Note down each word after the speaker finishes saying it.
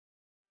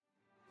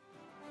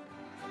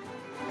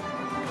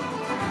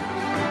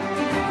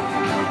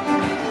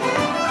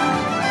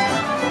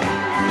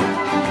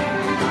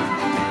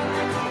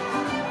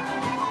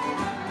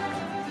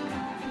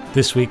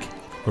This week,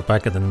 we're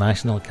back at the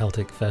National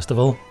Celtic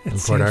Festival in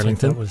Port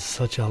Arlington. That was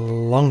such a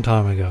long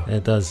time ago.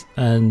 It does.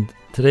 And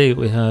today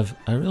we have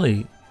a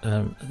really,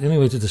 the only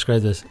way to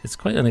describe this, it's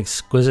quite an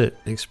exquisite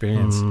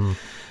experience.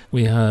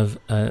 We have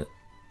an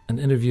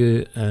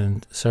interview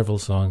and several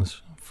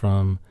songs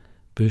from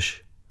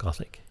Bush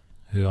Gothic,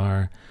 who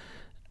are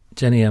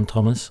Jenny M.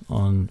 Thomas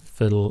on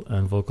fiddle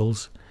and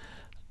vocals,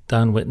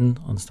 Dan Whitten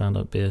on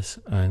stand-up bass,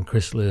 and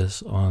Chris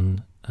Lewis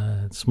on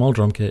small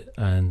drum kit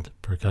and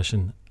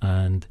percussion.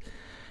 And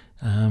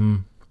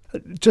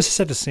just to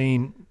set the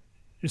scene,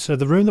 so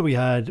the room that we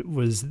had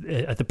was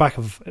at the back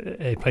of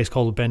a place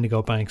called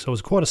Bendigo Bank, so it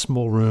was quite a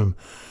small room,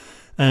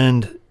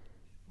 and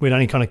with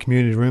any kind of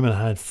community room, and it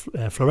had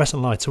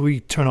fluorescent lights. So we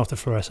turn off the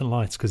fluorescent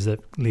lights because it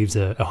leaves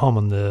a hum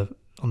on the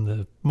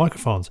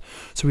microphones.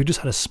 So we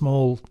just had a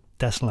small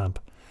desk lamp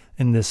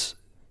in this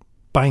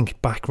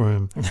bank back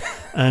room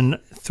and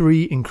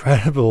three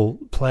incredible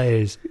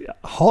players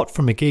hot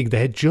from a gig.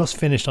 They had just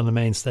finished on the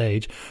main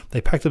stage. They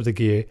packed up the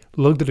gear,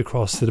 lugged it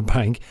across to the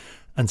bank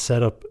and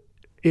set up.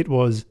 It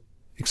was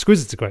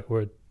exquisite. It's a great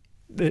word.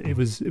 It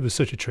was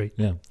such a treat.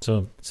 Yeah,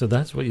 so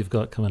that's what you've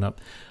got coming up.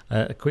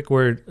 A quick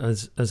word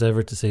as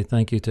ever to say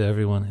thank you to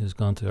everyone who's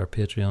gone to our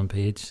Patreon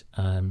page,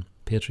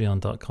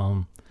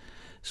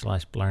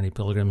 patreon.com/Blarney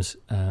Pilgrims,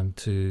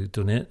 to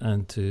donate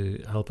and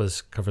to help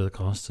us cover the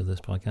costs of this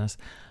podcast.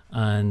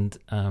 And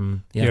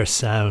You're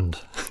sound.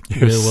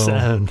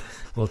 Sound.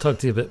 We'll talk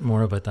to you a bit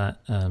more about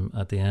that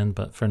at the end,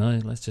 but for now,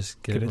 let's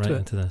just get right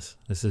into this.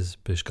 This is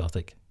Bush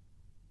Gothic.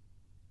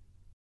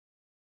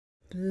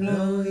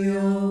 Blow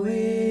your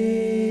winds,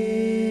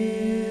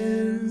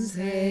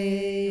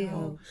 hey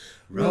ho,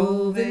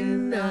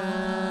 roving I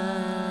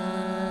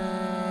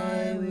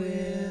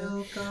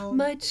will go.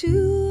 My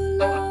true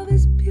love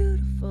is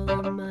beautiful,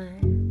 and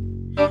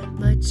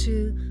my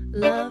true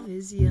love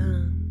is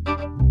young.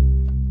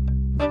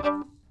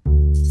 My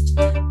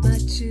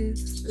true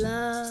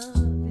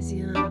love is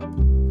young.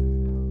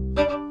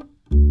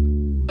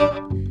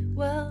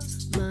 Well,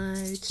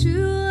 my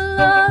true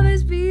love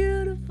is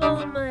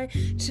beautiful, my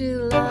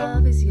true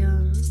love is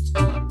young,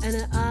 and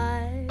her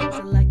eyes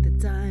are like the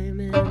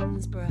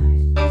diamonds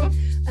bright,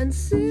 and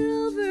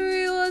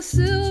silvery was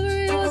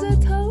I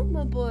told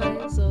my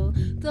boy. So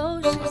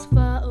though she's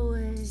far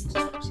away,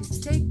 she's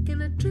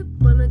taking a trip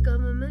on a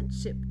government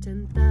ship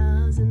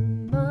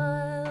 10,000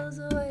 miles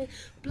away.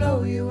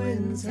 Blow your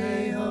winds,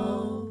 hey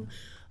ho,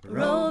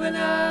 roving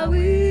I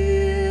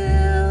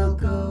will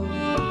go.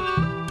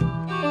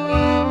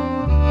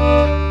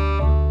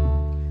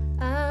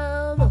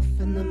 I'm off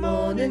in the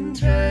morning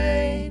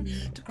train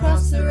to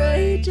cross the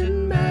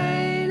raging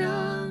main.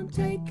 I'm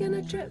taking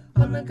a trip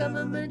on a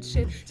government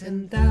ship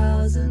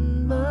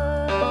 10,000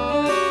 miles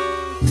away.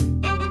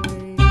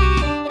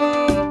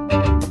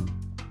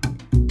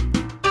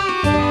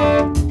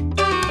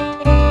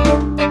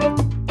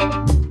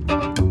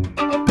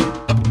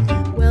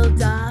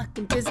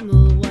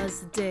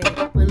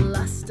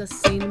 I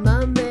seen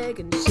my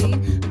Megan sheet,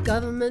 a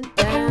government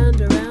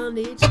band around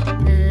each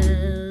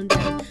hand,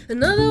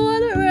 another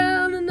one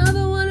around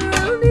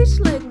each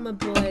leg. My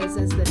boys,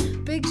 as the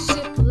big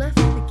ship left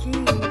the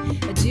quay,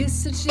 and you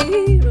said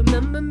she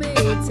remember me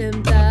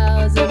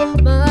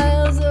 10,000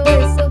 miles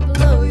away. So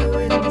blow your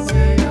winds,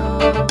 hey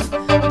ho,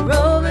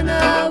 roving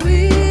I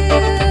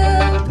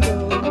will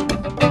go.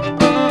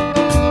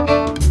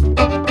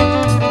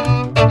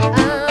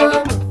 I'm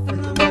off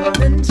in the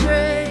morning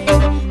train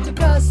to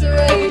cross the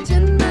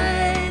raging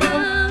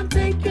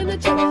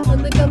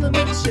on the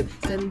government ship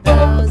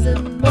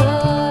 10,000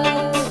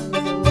 miles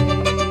away.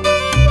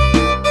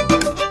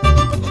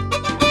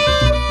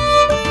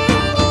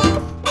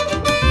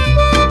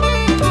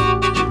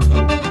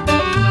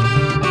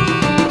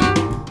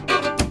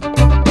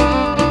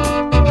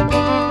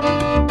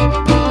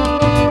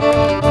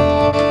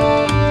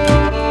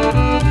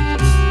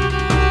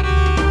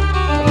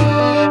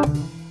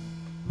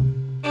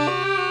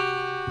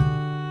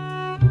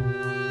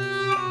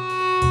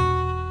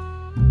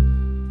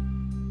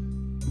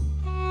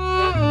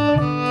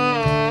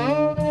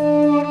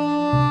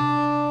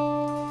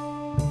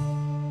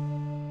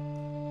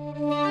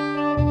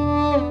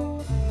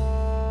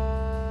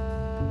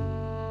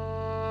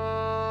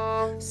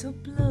 So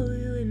blow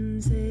your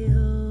winds, hey ho.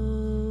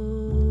 So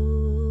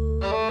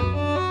blow your winds,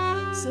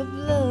 hey ho. So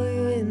blow your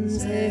winds,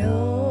 hey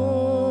ho.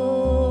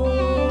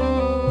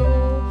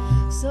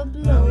 So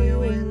blow your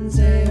winds,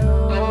 hey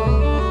ho.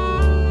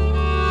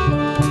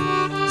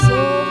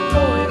 So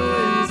blow your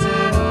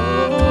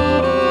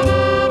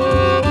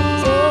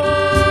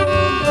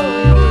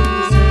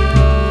winds, hey ho.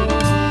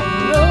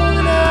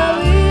 Rolling I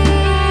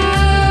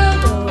will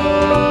go.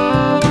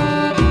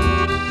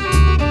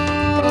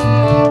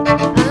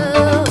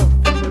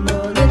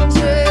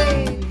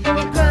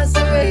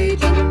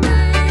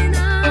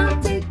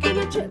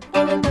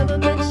 On a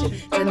government ship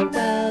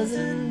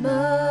 10,000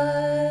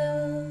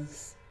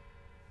 miles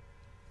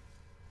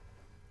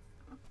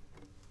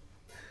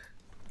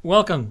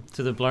Welcome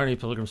to the Blarney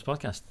Pilgrims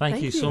podcast.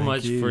 Thank you so you.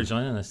 much Thank you. for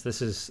joining us.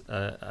 This is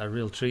a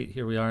real treat.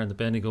 Here we are in the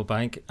Bendigo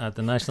Bank at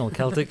the National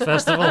Celtic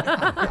Festival.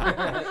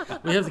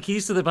 We have the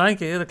keys to the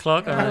bank at 8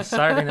 o'clock on a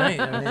Saturday night.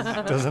 I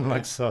mean, Doesn't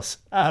look sus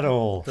at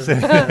all.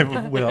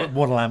 With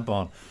one lamp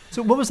on.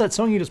 So what was that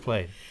song you just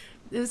played?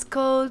 It was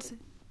called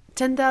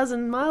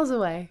 10,000 Miles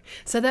Away.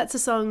 So that's a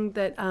song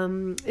that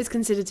is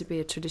considered to be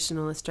a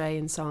traditional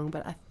Australian song,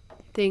 but I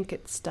think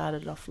it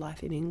started off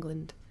life in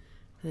England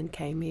and then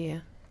came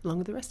here along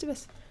with the rest of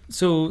us.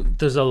 so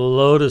there's a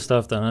load of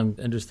stuff that I'm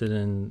interested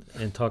in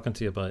talking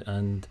to you about,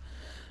 and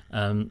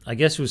I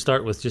guess we'll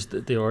start with just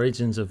the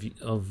origins of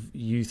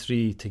you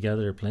three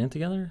together playing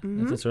together.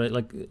 If that's right.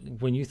 Like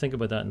when you think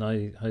about that now,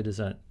 how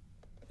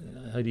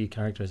do you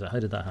characterize that? How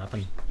did that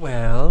happen?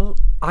 Well,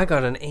 I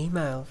got an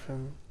email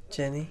from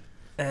Jenny,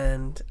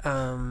 and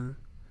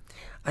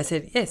I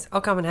said, yes,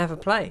 I'll come and have a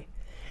play.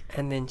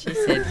 And then she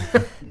said,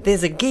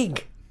 there's a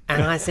gig.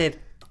 And I said,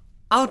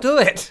 I'll do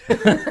it.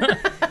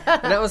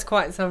 And that was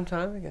quite some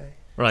time ago.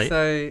 Right.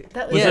 So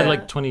That Was yeah. it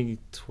like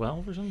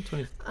 2012 or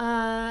something?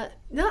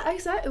 No,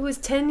 actually, it was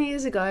 10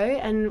 years ago,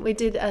 and we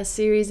did a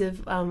series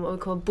of what we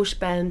call Bush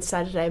Band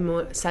Saturday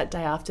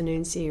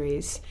afternoon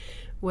series,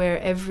 where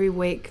every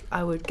week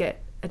I would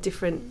get a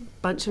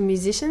different bunch of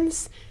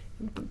musicians,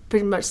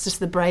 pretty much just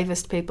the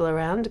bravest people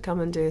around, to come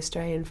and do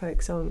Australian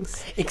folk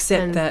songs.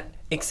 except And-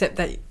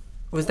 that,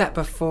 was that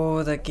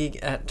before the gig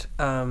at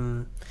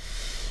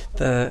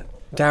the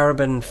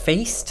Darebin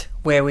Feast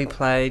where we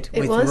played It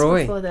with was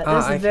Roy? before that. Oh, That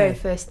was the very okay.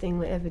 first thing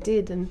we ever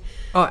did, and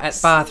At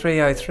Bar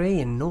 303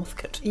 in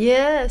Northcote.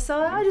 yeah, so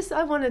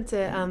I wanted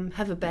to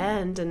have a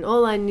band, and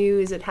all I knew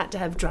is it had to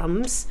have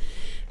drums,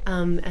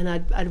 and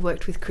I'd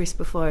worked with Chris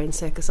before in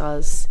Circus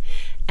Oz,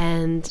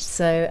 and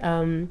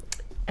so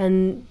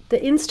and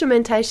the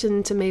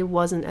instrumentation to me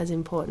wasn't as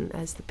important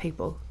as the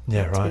people.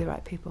 Yeah, To be right. the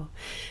right people.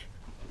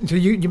 So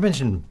you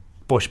mentioned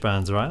bush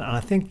bands, right? And I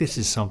think this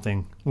is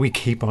something we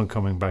keep on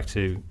coming back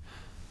to.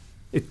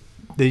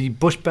 The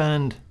bush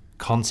band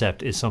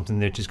concept is something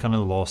that is kind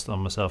of lost on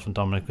myself and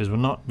Dominic, because we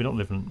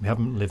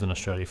haven't lived in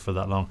Australia for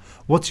that long.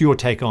 What's your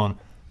take on,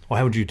 or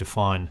how would you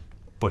define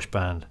bush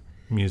band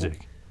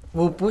music?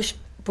 Well, bush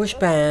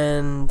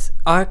bands,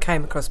 I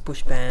came across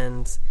bush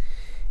bands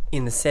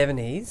in the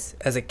 70s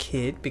as a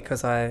kid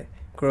because I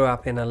grew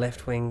up in a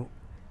left-wing,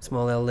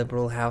 small L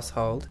liberal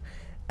household,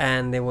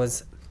 and there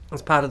was,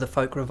 as part of the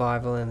folk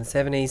revival in the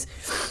 70s,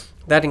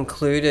 that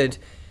included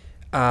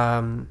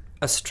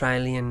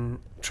Australian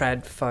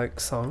trad folk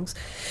songs,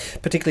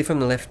 particularly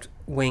from the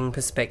left-wing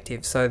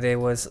perspective. So there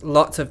was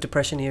lots of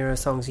Depression-era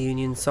songs,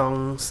 Union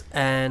songs,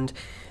 and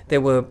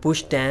there were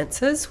bush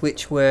dances,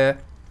 which were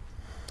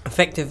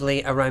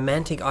effectively a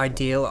romantic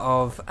ideal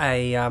of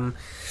a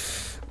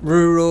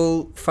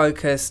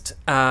rural-focused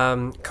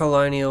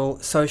colonial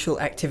social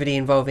activity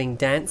involving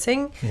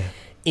dancing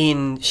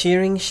in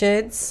shearing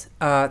sheds.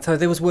 So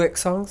there was work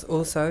songs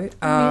also.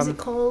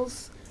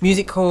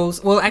 Music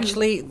halls. Well,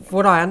 actually,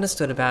 what I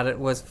understood about it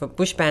was for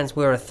bush bands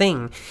were a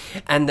thing,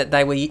 and that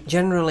they were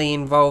generally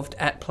involved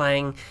at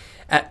playing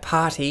at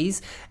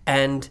parties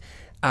and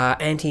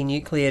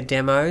anti-nuclear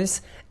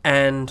demos.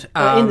 And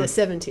in the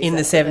 70s. in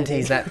the that's what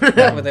they 70s, did.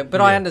 that was it.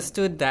 But I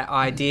understood that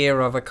idea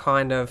of a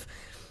kind of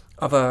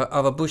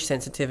a bush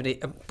sensitivity,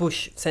 a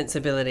bush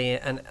sensibility,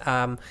 and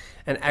an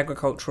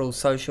agricultural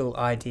social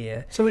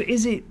idea. So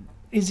is it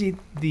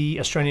the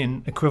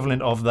Australian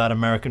equivalent of that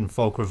American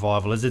folk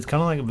revival? Is it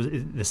kind of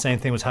like the same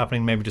thing was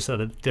happening, maybe just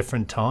at a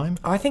different time?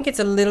 I think it's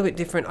a little bit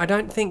different. I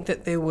don't think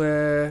that there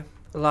were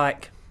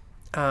like,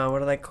 what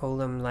do they call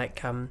them?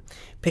 Like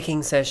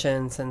picking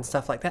sessions and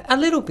stuff like that. A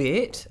little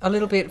bit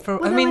for.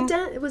 Well, I mean,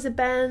 it was a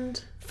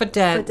band for for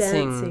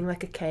dancing. dancing,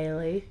 like a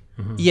ceilidh.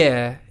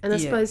 Yeah, And I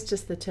yeah. suppose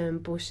just the term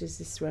bush is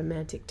this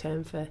romantic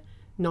term for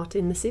not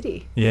in the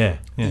city. Yeah.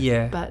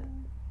 Yeah. But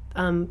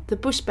the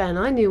bush band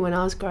I knew when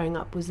I was growing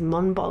up was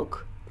Monbulk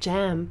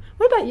Jam.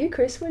 What about you,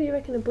 Chris? What do you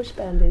reckon a bush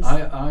band is?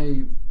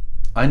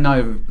 I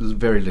know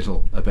very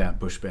little about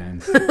bush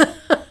bands.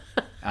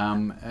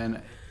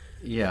 And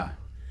yeah.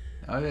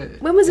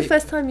 When was the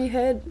first time you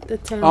heard the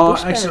term Oh,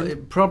 bush actually,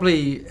 band?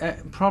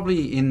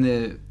 probably in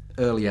the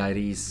early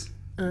 80s,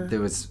 there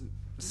was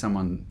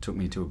someone took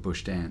me to a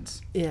bush dance.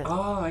 Yeah.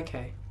 Oh,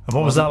 okay. And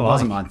what was that like?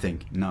 Wasn't my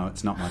thing. No,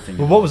 it's not my thing.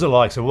 Well, what was it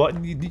like? So what?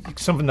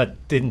 Something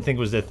that didn't think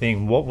was their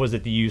thing. What was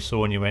it that you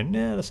saw and you went,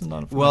 "Yeah, that's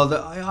not." For me." Well,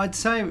 I'd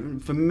say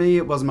for me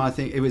it wasn't my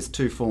thing. It was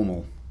too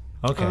formal.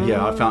 Okay.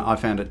 Yeah, I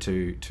found it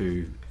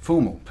too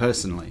formal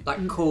personally.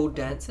 Like cool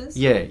dances.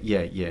 Yeah.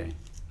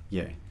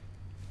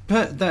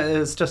 But that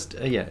is just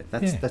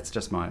that's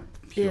just my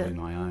purely Yeah.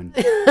 my own.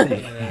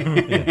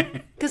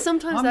 Because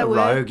sometimes I'm they the were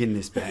rogue in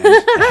this band.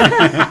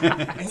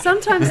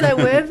 sometimes they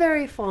were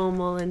very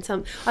formal, and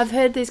I've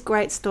heard these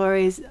great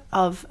stories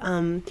of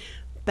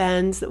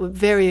bands that were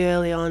very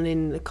early on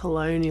in the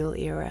colonial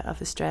era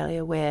of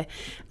Australia, where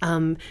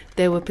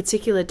there were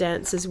particular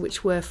dances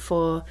which were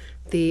for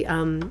the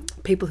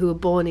people who were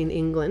born in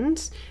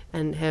England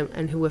and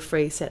who were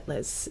free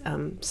settlers.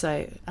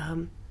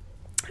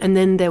 And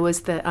then there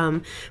was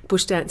the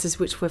bush dances,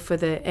 which were for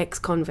the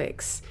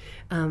ex-convicts,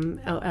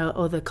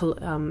 or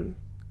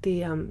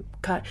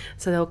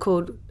so they were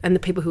called, and the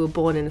people who were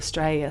born in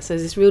Australia. So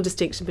there's this real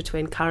distinction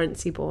between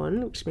currency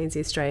born, which means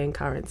the Australian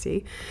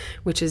currency,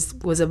 which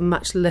was a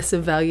much lesser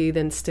value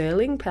than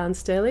sterling, pound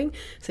sterling.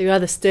 So you're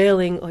either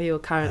sterling or you're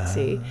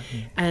currency.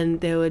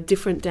 And there were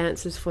different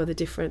dances for the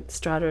different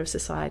strata of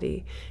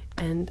society.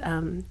 And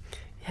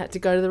you had to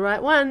go to the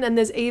right one. And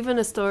there's even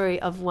a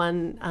story of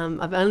one,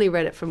 I've only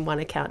read it from one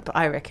account, but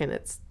I reckon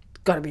it's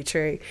got to be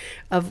true,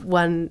 of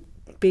one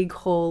big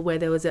hall where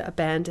there was a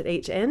band at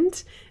each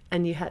end,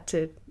 and you had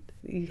to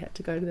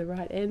go to the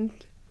right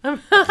end. No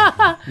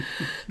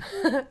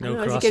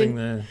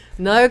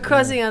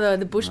crossing, although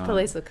the bush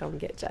police will come and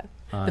get you.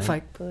 The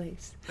folk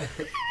police. The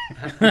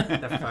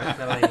folk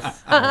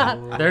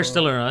police. They're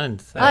still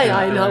around.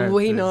 I know,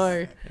 we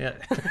know. Yeah.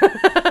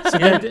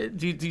 So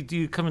do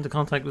you come into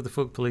contact with the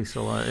folk police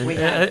a lot?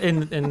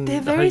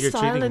 They're very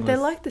silent. They're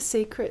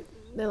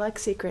like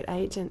secret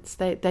agents.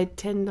 They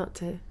tend not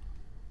to.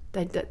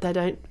 They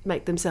don't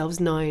make themselves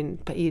known,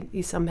 but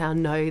you somehow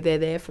know they're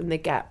there from the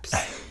gaps.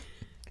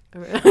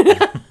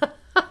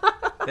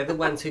 They're the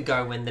ones who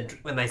go when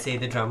they see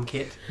the drum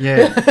kit.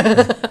 Yeah.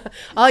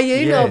 Oh,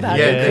 you know about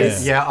it,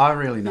 Chris. Yeah, I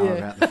really know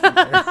about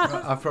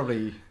that. I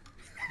probably...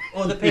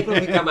 Or the people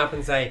who come up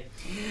and say,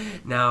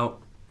 now,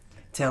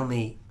 tell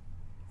me,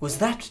 was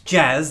that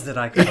jazz that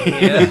I could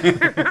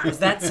hear? Was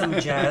that some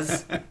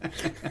jazz?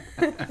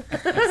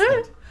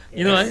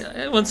 You know,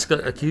 I once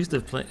got accused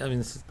of playing.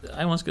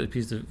 I once got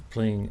accused of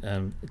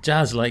playing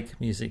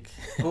jazz-like music.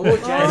 Oh,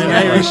 jazz! in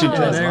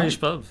an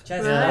Irish pub.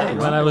 Jazz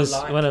when I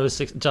was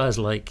 6,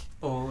 jazz-like.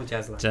 Oh,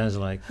 jazz-like.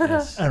 Jazz-like.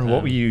 Yes. And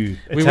what were you?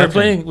 We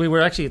were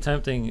actually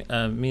attempting.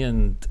 Me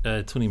and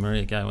Tony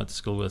Murray, a guy I went to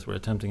school with, were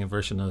attempting a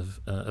version of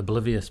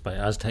 "Oblivious" by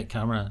Aztec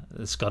Camera,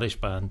 a Scottish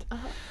band.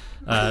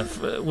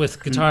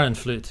 With guitar and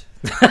flute.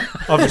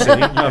 Obviously,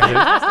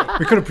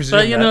 we could have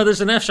presumed. But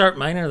there's an F sharp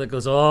minor that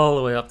goes all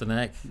the way up the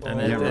neck,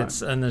 and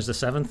and there's the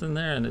seventh in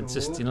there, and it's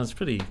just it's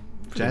pretty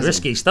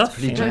risky stuff.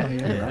 Pretty So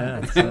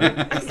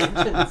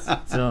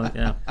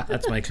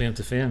that's my claim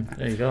to fame.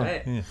 There you go.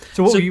 Yeah.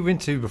 So what were you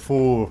into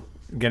before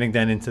getting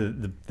then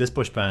into this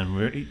bush band?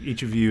 Were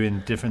each of you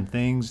in different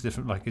things?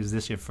 Different, like, is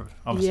this your first?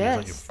 Obviously, yes.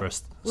 It's like your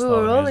first. We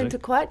were all into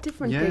quite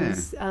different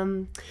things.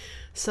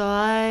 So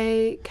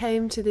I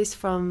came to this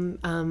from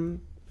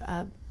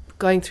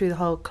going through the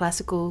whole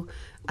classical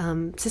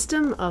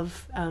system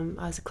of I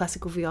was a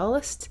classical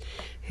violist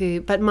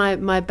but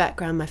my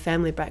background, my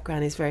family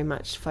background is very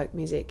much folk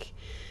music,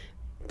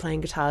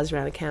 playing guitars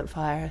around a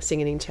campfire,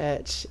 singing in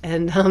church,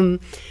 and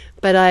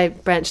but I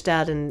branched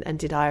out and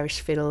did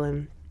Irish fiddle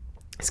and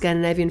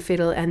Scandinavian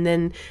fiddle, and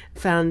then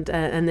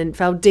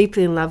fell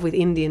deeply in love with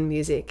Indian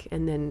music,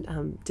 and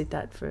then did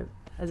that for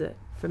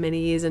many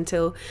years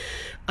until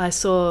I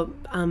saw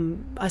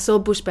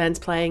bush bands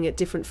playing at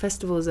different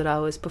festivals that I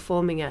was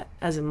performing at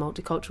as a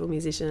multicultural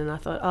musician, and I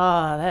thought,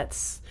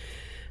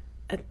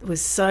 it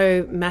was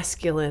so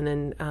masculine,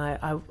 and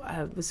I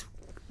was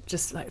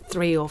just like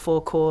 3 or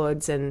 4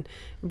 chords, and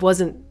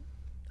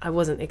I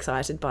wasn't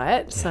excited by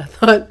it, so I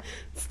thought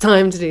it's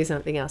time to do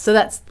something else. So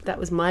that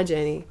was my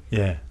journey.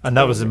 Yeah, and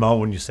that was the moment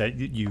when you said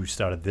you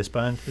started this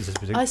band. Is this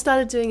particular? I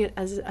started doing it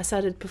I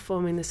started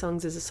performing the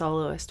songs as a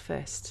soloist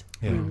first.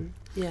 Yeah.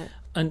 Yeah.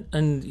 And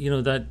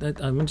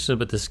that I'm interested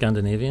about the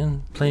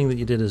Scandinavian playing that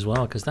you did as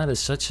well, because that is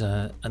such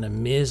an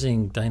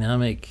amazing,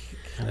 dynamic,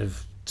 kind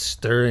of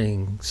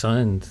stirring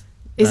sound,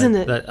 isn't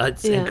it?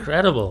 It's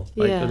incredible.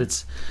 But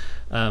it's.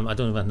 I don't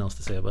have anything else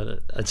to say about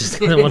it. I just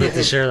wanted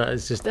to share that.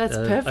 It's just that's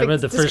perfect. I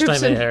remember the first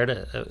time I heard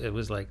it, it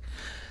was like,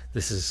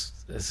 this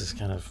is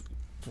kind of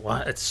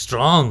it's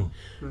strong.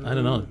 I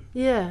don't know.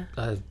 Yeah.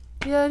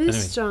 It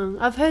is strong.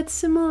 I've heard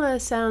similar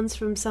sounds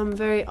from some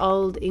very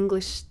old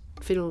English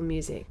fiddle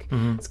music.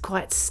 Mm-hmm. It's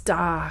quite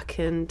stark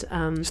and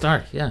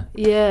stark, yeah,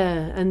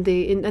 and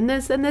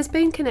there's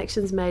been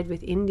connections made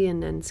with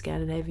Indian and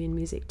Scandinavian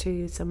music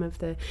too.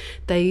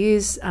 They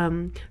use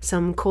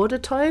some quarter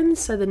tones,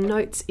 so the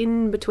notes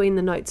in between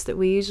the notes that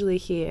we usually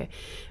hear,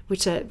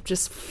 which are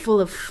just full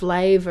of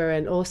flavor,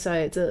 and also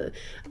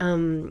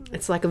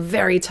it's like a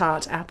very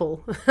tart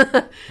apple,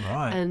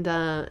 right? And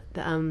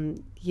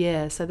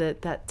so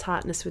that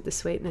tartness with the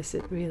sweetness,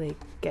 it really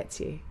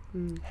gets you.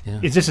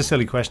 Yeah. Is this a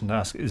silly question to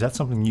ask? Is that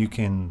something you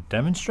can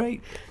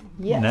demonstrate?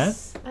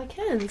 Yes, I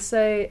can.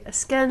 So a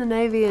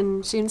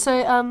Scandinavian tune. So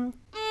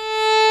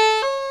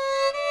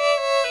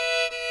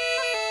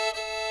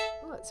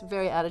it's a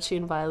very out of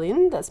tune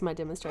violin. That's my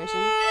demonstration.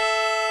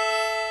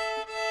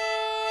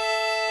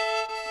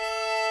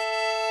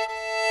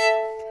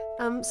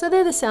 So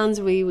they're the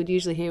sounds we would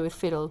usually hear with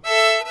fiddle.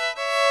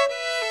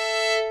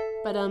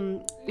 But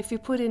if you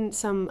put in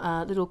some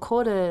little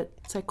quarter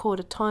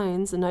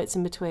tones, the notes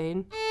in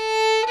between.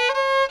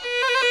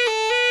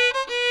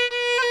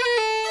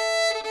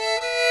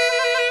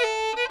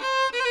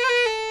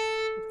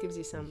 Gives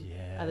you some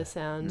other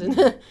sound,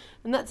 and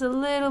that's a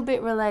little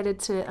bit related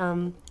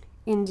to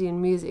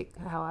Indian music,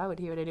 how I would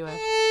hear it anyway.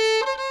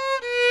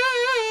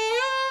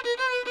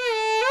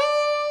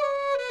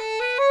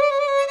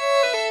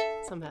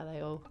 somehow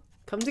they all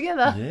come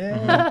together.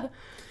 Yeah.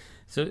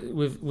 So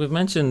we've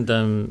mentioned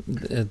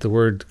the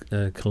word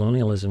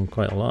colonialism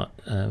quite a lot,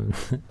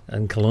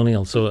 and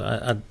colonial. So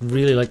I'd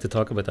really like to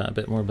talk about that a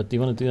bit more. But do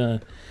you want to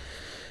do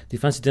you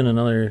fancy doing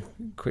another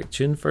quick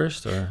tune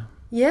first, or?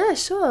 Yeah,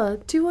 sure.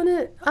 Do you want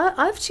to?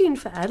 I've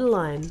tuned for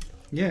Adeline.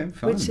 Yeah,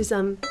 fine. Which is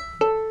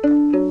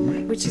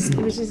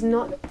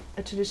not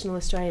a traditional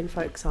Australian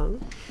folk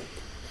song,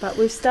 but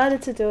we've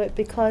started to do it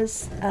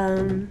because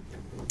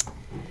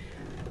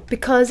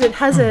it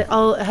has an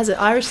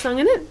Irish song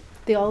in it,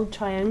 The Old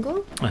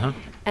Triangle. Uh-huh.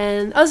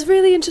 And I was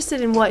really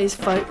interested in what is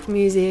folk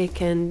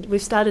music, and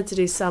we've started to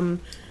do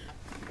some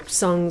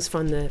songs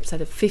from the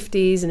sort of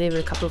 50s and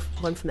even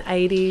one from the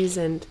 80s,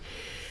 and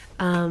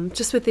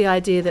just with the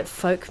idea that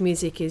folk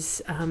music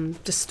is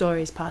just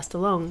stories passed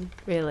along,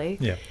 really.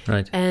 Yeah.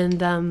 Right.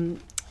 And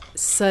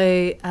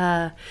so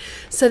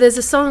there's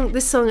a song.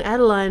 This song,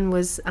 Adeline,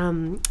 was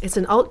it's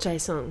an Alt J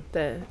song,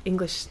 the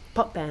English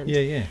pop band.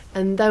 Yeah.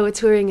 And they were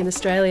touring in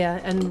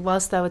Australia, and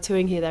whilst they were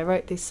touring here, they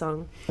wrote this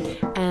song,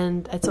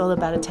 and it's all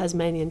about a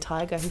Tasmanian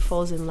tiger who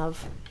falls in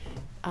love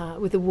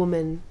with a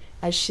woman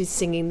as she's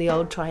singing The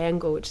Old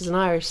Triangle, which is an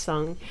Irish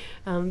song,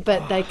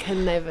 but they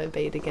can never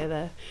be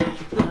together.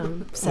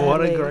 Sadly.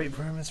 What a great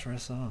premise for a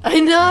song. I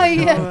know,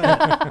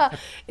 yeah.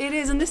 It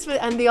is, and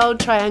The Old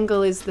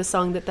Triangle is the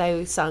song that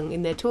they sung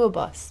in their tour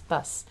bus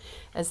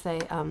as they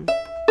toured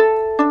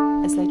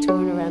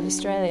around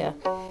Australia.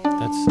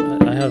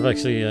 I have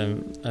actually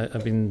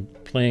I've been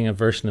playing a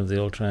version of The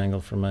Old Triangle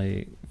for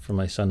my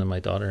son and my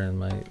daughter, and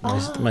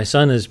my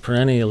son is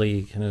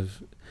perennially kind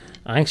of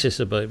anxious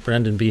about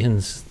Brendan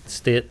Behan's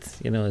state.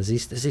 You know, is he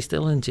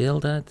still in jail,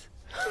 Dad?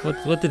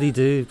 What did he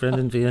do?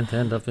 Brendan Behan to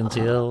end up in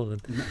jail?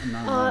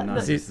 No,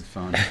 this is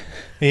fine.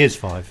 He is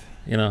 5.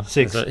 You know,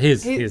 6. So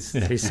he's 6.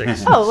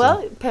 Oh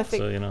well,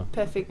 perfect. So, you know,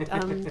 perfect. I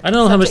don't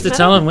know how much to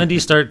tell him. When do you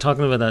start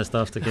talking about that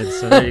stuff to kids?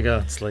 So there you go.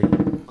 It's like,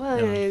 well,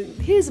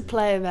 here's a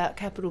play about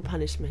capital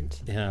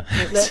punishment. yeah,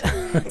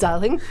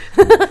 darling.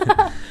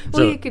 Well,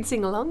 So- you could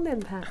sing along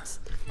then, perhaps.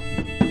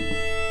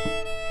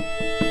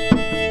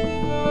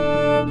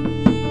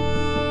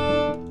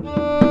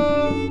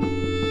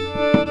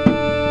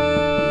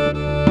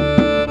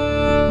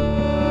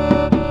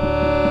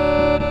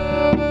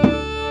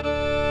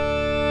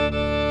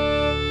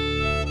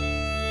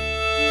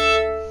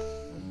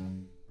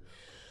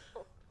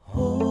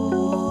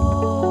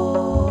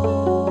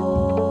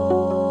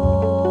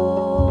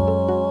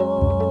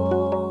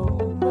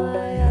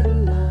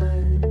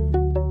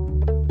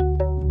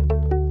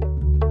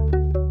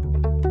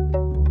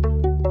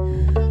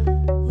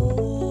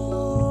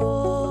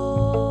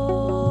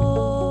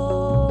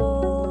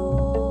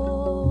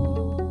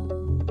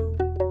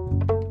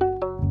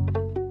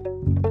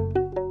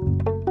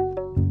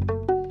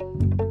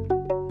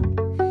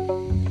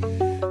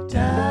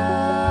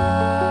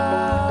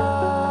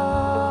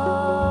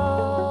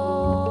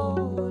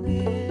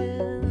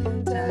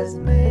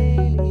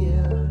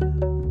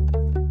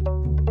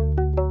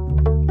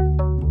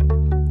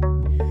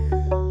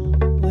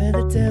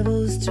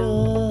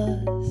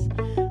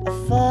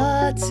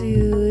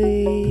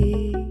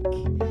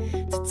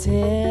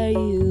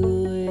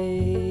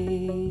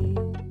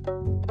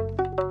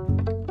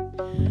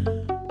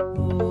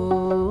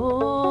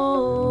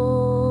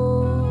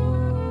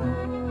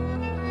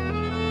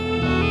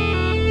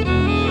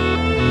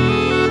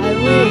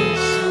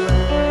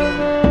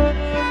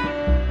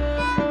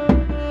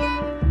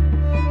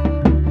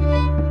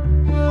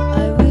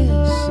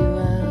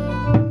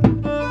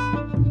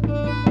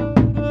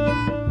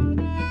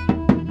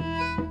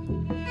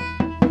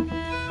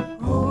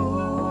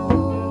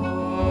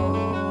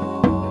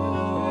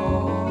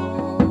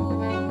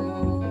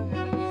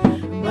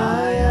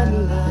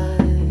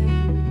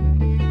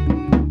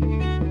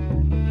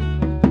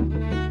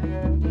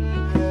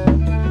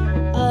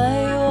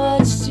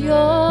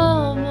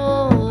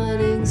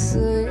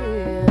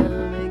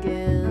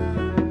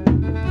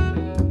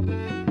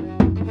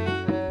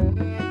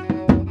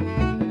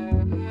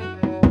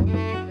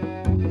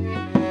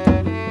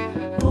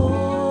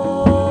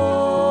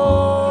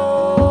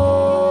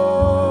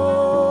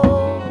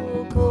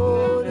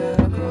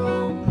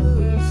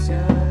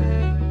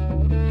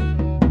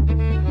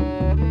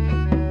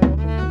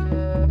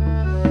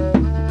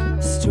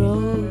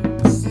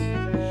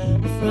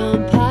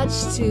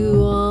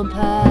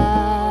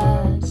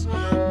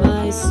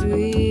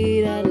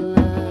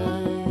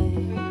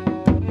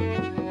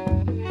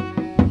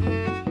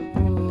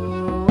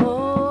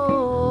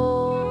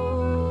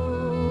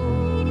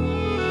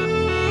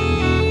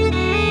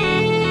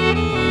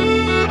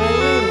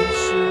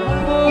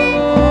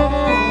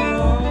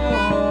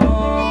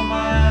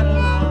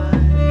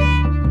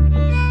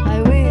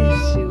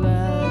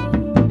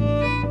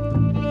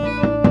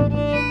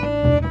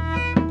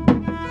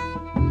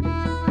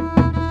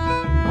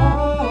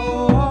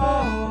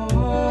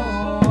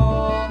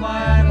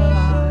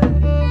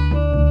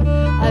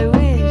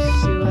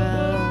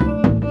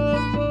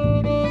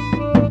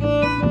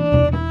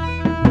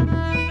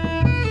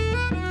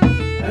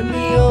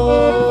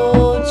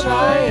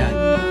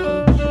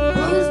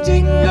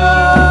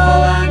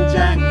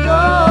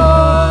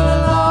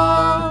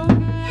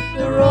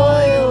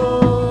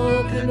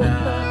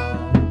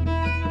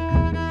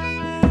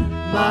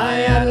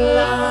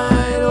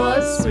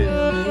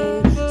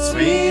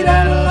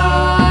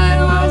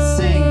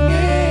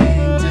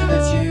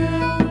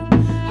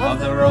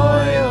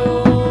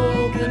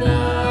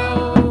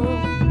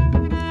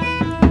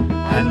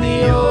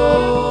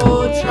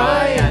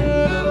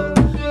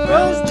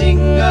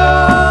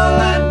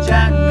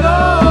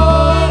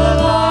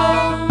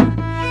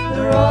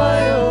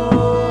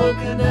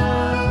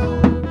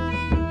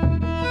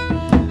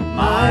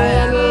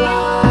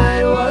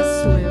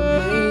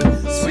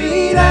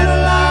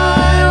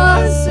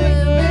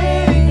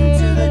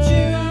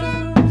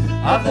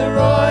 of the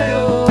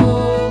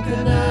Royal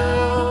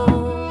Canal.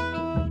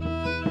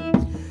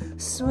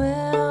 Swim,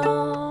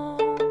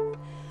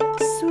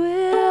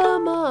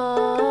 swim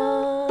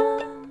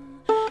on,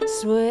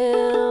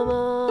 swim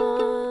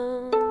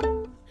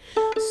on,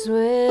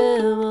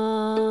 swim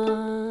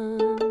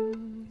on,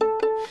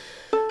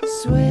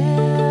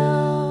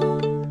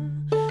 swim,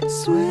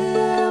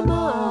 swim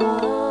on,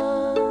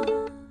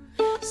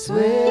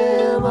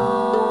 swim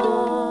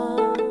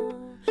on,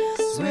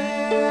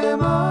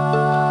 swim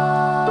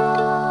on,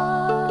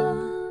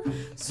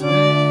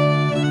 swim,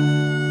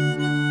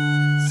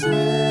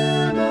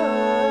 swim on,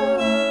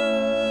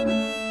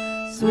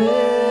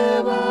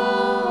 swim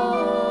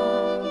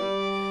on,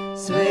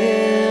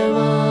 swim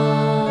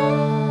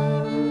on,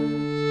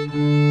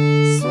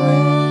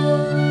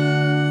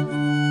 swim,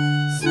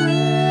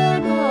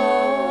 swim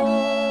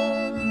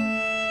on,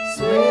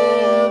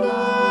 swim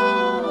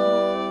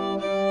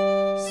on,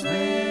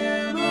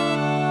 swim on.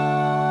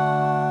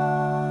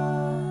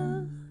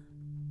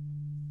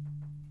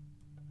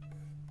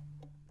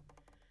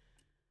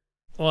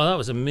 Oh, that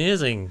was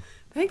amazing.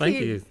 Thank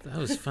you. That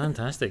was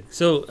fantastic.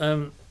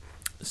 So,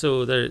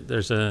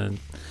 there's a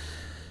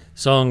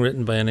song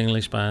written by an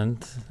English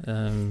band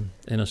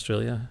in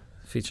Australia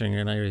featuring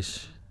an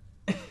Irish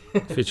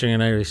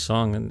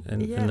song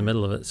in the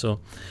middle of it. So,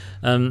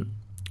 one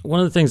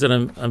of the things that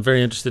I'm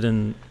very interested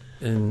in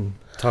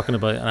talking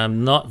about, and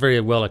I'm not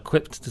very well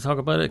equipped to talk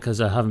about it because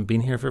I haven't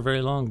been here for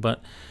very long,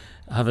 but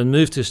having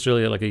moved to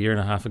Australia like a year and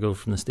a half ago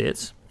from the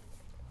States,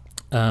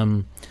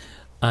 and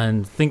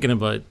thinking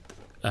about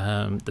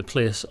the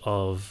place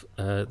of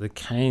the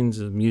kinds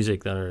of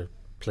music that are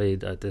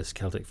played at this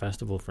Celtic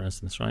festival, for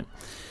instance, right?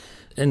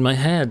 In my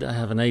head, I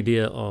have an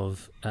idea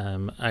of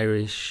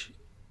Irish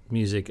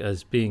music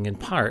as being in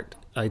part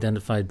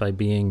identified by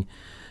being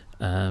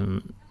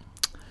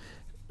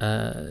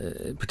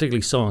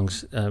particularly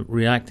songs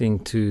reacting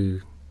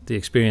to the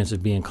experience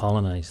of being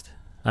colonized.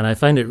 And I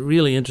find it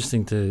really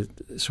interesting to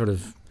sort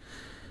of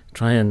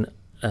try and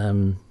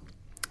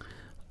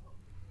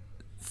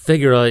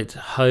figure out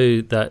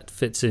how that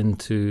fits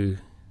into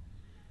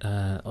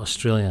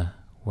Australia,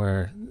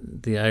 where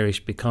the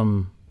Irish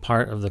become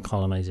part of the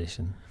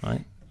colonization,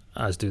 right?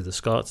 As do the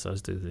Scots,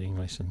 as do the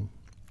English.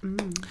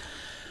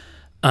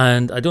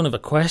 And I don't have a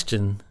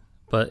question,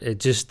 but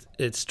it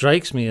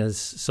strikes me as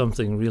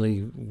something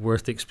really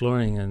worth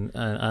exploring, and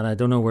I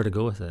don't know where to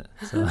go with it.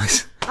 So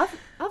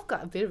I've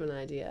got a bit of an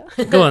idea.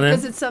 Go on then.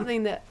 Because it's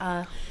something that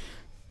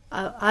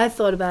I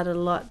thought about it a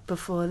lot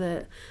before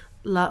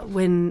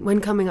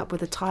when coming up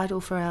with a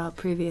title for our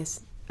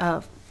previous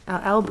our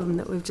album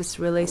that we've just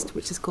released,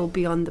 which is called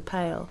Beyond the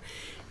Pale.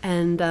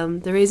 And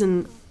the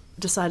reason I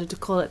decided to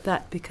call it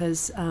that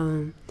because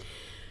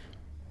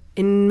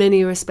in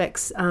many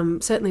respects,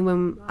 certainly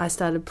when I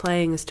started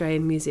playing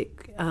Australian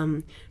music,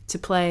 to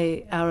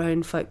play our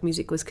own folk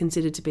music was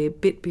considered to be a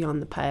bit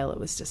beyond the pale. It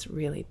was just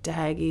really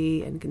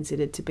daggy and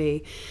considered to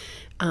be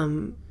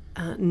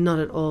not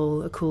at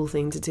all a cool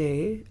thing to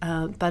do,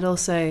 but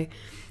also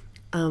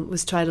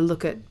was trying to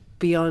look at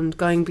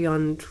going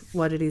beyond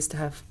what it is to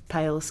have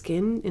pale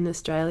skin in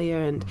Australia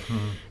and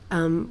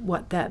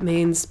what that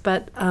means.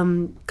 But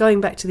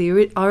going back to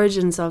the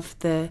origins of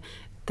the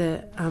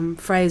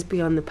phrase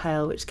beyond the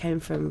pale, which came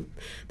from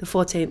the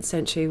 14th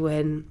century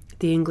when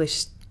the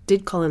English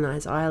did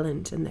colonise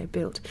Ireland and they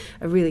built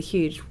a really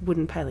huge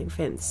wooden paling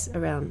fence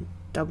around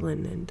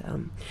Dublin,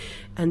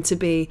 and to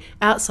be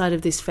outside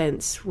of this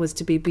fence was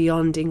to be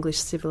beyond English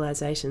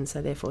civilization,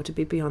 so therefore to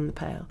be beyond the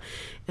pale,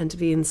 and to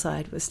be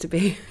inside was to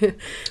be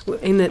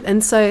in it.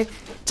 And so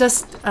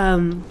just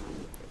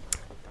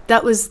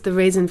that was the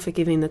reason for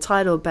giving the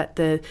title, but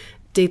the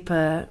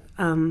deeper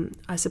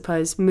I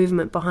suppose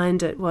movement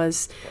behind it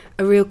was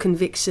a real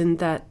conviction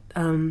that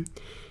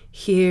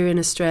here in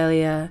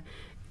Australia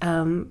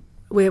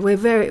we're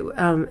very,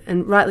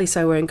 and rightly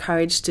so, we're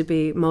encouraged to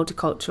be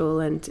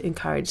multicultural and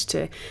encouraged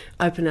to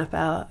open up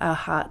our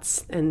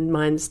hearts and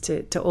minds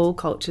to all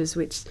cultures,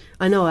 which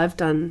I know I've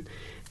done,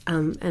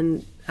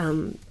 and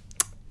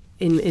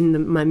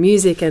in my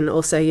music, and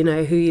also, you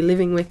know, who you're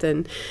living with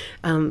and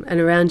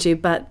around you.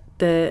 But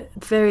the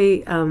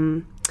very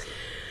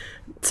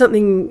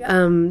something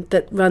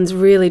that runs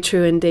really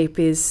true and deep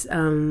is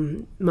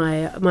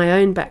my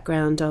own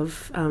background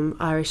of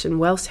Irish and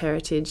Welsh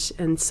heritage,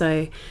 and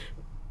so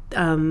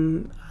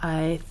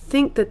I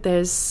think that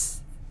there's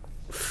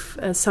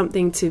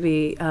something to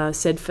be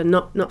said for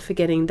not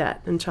forgetting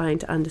that and trying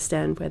to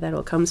understand where that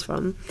all comes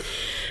from.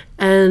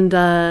 And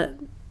then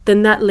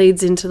that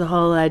leads into the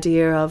whole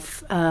idea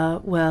of,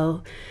 how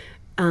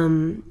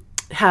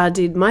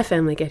did my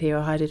family get here,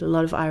 or how did a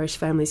lot of Irish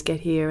families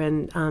get here?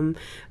 And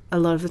a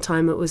lot of the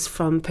time it was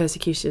from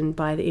persecution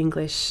by the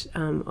English,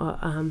 or,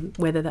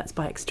 whether that's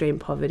by extreme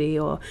poverty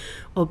or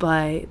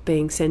by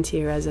being sent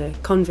here as a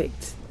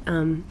convict.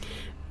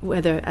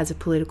 whether as a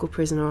political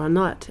prisoner or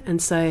not.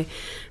 And so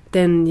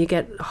then you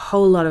get a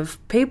whole lot of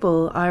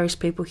people, Irish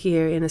people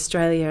here in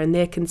Australia, and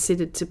they're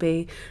considered to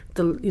be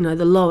the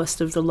lowest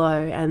of the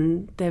low,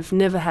 and they've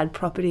never had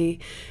property,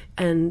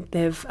 and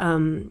they've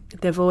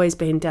always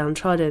been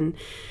downtrodden.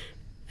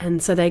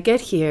 And so they get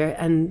here,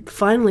 and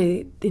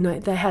finally,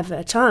 they have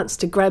a chance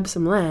to grab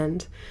some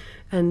land,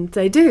 and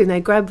they do, and they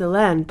grab the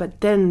land,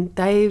 but then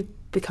they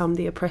become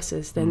the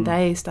oppressors. Then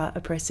they start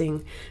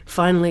oppressing.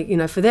 Finally,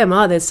 for them,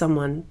 there's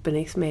someone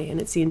beneath me, and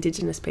it's the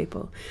Indigenous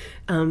people.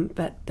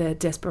 But the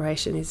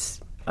desperation is,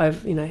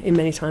 in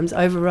many times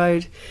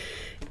overrode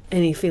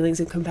any feelings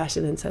of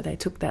compassion, and so they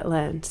took that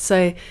land.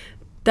 So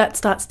that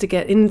starts to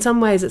get, in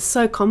some ways, it's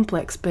so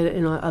complex, but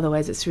in other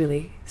ways, it's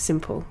really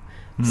simple.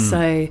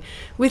 So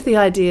with the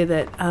idea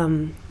that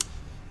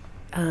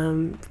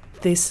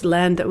this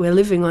land that we're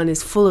living on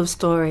is full of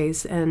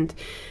stories, and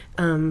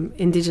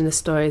Indigenous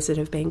stories that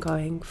have been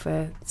going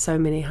for so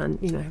many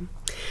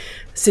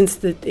since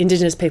the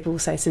Indigenous people will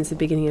say since the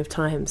beginning of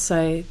time.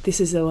 So this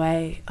is a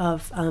way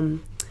of,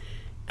 and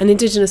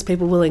Indigenous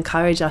people will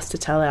encourage us to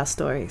tell our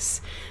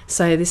stories.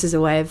 So this is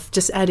a way of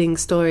just adding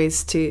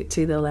stories to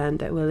the land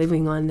that we're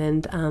living on.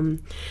 And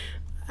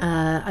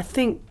I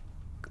think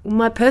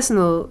my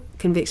personal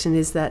conviction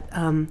is that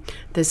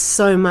there's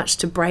so much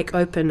to break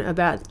open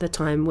about the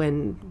time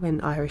when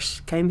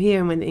Irish came here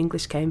and when the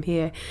English came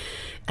here,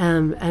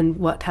 and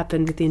what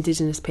happened with the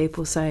Indigenous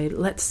people. So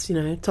let's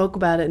talk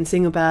about it and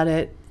sing about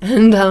it,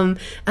 and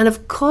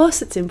of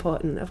course it's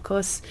important. Of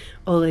course,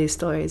 all these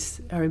stories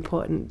are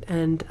important,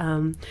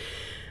 and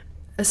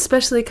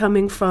especially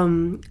coming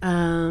from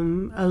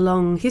a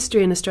long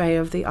history in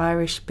Australia of the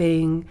Irish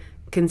being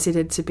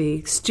considered to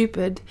be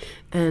stupid,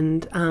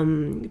 and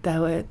they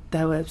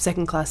were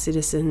second-class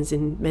citizens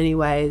in many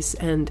ways,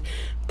 and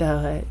they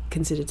were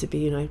considered to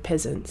be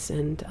peasants,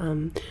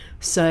 and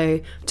so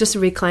just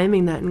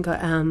reclaiming that and go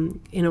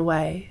in a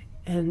way,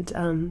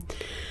 and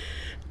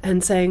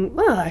saying,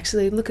 well,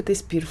 actually, look at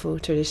this beautiful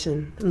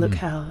tradition, and look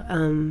how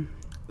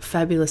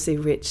fabulously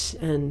rich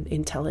and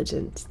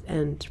intelligent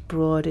and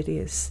broad it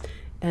is,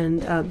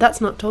 and that's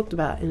not talked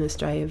about in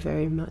Australia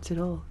very much at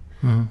all.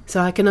 So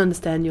I can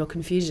understand your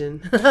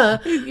confusion.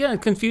 Yeah,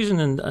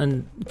 confusion,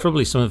 and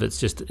probably some of it's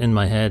just in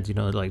my head,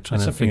 like trying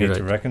to figure out.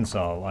 To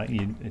reconcile,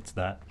 it's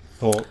that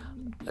thought.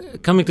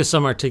 Coming to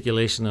some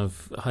articulation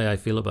of how I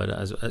feel about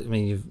it.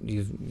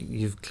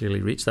 You've clearly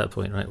reached that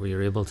point, right, where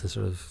you're able to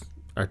sort of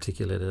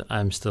articulate it.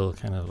 I'm still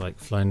kind of like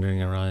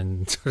floundering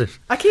around. Sort of.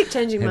 I keep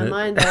changing my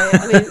mind,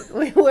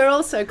 though. We're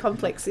all so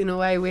complex in a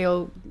way.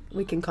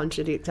 We can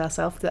contradict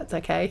ourselves. That's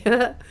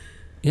okay.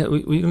 Yeah, were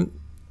you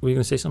going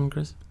to say something,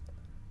 Chris?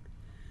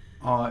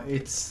 Oh,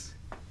 it's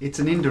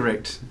an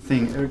indirect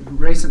thing.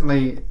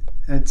 Recently,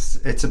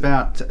 it's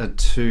about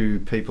two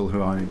people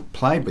who I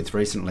played with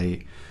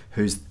recently,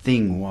 whose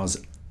thing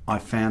was I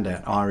found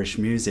out Irish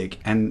music,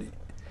 and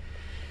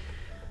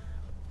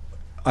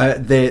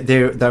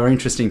they were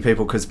interesting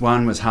people because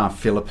one was half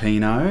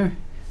Filipino,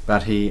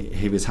 but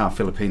he was half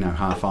Filipino,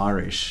 half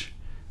Irish.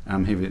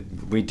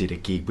 We did a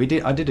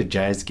gig. I did a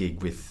jazz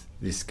gig with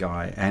this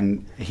guy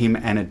and him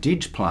and a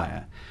didge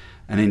player,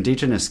 an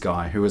Indigenous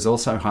guy who was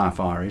also half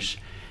Irish.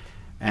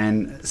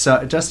 And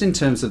so just in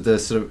terms of the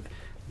sort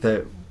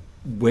of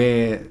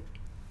where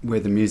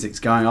the music's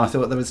going, I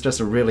thought that was just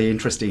a really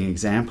interesting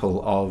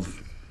example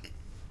of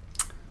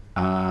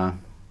I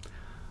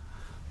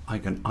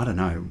don't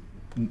know,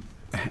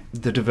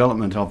 the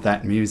development of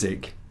that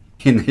music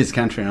in this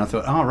country. And I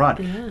thought,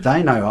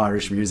 they know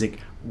Irish music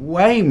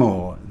way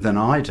more than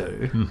I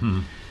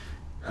do.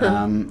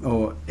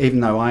 Or even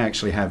though I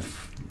actually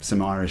have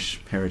some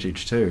Irish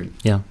heritage too.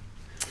 Yeah.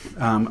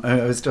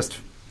 It was just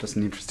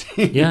an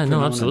interesting yeah, phenomenon.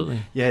 No, absolutely.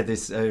 Yeah, it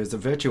was a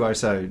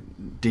virtuoso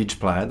didge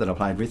player that I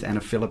played with and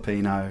a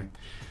Filipino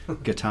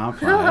guitar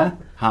player,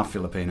 half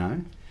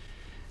Filipino.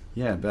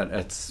 Yeah, but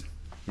it's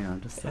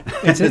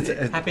just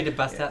happy to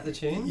bust out the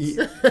tunes.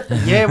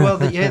 Yeah, well,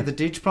 the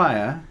didge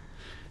player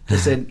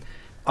just said,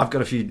 I've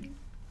got a few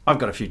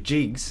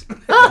jigs.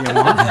 If you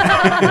want.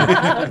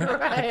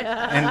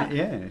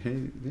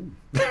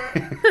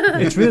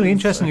 And it's really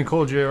interesting you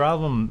called your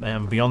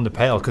album Beyond the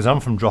Pale, because I'm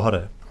from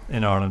Drogheda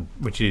in Ireland,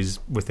 which is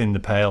within the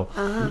Pale.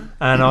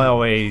 And I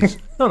always,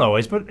 not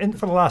always, but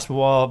for the last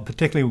while,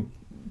 particularly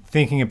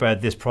thinking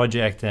about this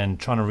project and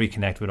trying to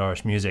reconnect with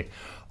Irish music,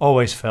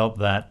 always felt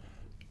that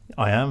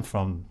I am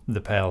from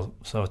the Pale.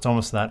 So it's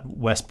almost that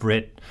West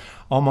Brit,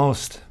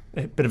 almost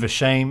a bit of a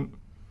shame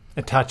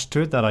attached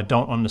to it that I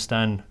don't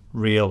understand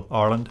real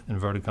Ireland,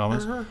 inverted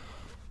commas.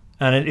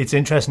 And it's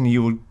interesting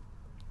you would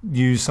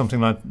use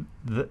something like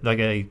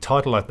a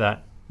title like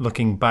that,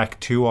 looking back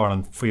to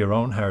Ireland for your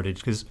own heritage,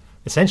 because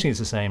essentially it's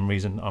the same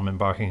reason I'm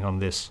embarking on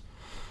this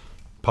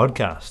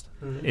podcast.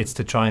 It's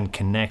to try and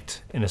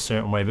connect in a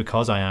certain way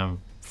because I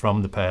am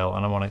from the Pale,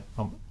 and I want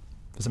to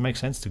does it make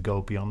sense to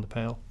go beyond the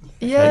Pale?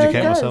 Yeah,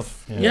 educate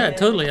myself. Yeah,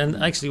 totally. And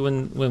actually,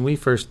 when we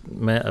first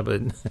met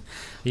about a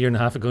year and a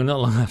half ago, not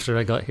long after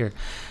I got here,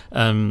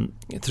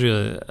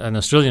 through an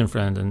Australian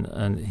friend,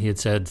 and he had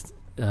said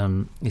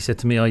he said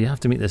to me, "Oh, you have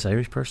to meet this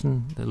Irish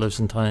person that lives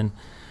in town."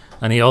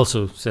 And he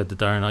also said to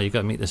Darren, "Oh, you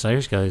got to meet this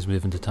Irish guy who's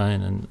moving to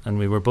town." And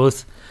we were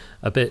both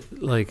a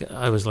bit like,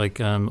 I was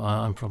like,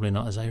 I'm probably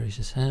not as Irish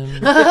as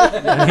him.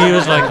 And he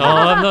was like, "Oh,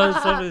 I'm not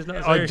as Irish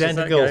as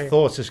identical that guy."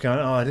 thoughts, just going,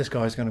 "Oh, this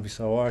guy's going to be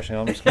so Irish." And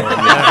I'm just going,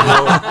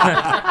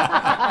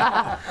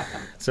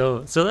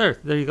 So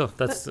there you go.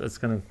 That's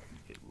kind of.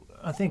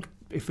 I think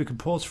if we could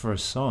pause for a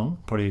song,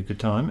 probably a good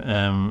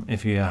time.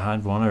 If you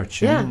had one or a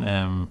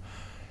tune.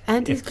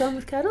 Andy's Gone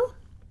with Cattle?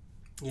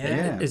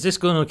 Yeah. Is this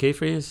going okay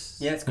for you?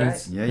 Yeah, it's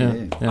great.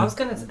 Yeah. I was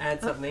going to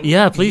add something.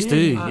 Yeah, please do.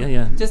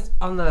 Yeah. Just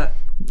on the...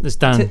 It's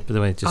Dan, by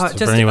the way, just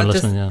for anyone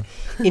listening. Yeah.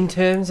 In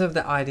terms of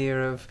the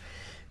idea of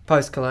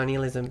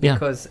post-colonialism,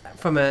 because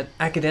from an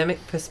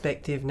academic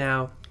perspective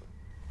now,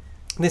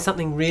 there's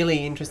something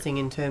really interesting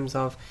in terms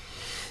of...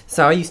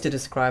 So I used to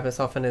describe us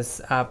often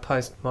as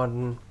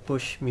postmodern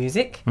bush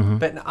music,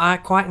 but I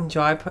quite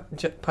enjoy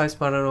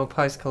postmodern or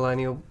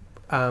post-colonial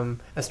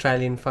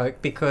Australian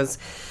folk, because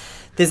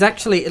there's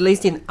actually, at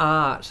least in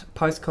art,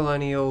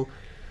 post-colonial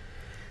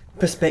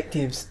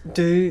perspectives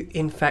do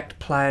in fact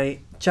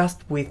play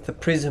just with the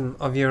prism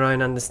of your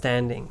own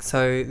understanding.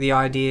 So the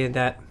idea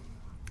that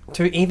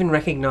to even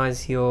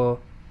recognise your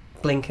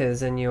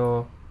blinkers and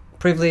your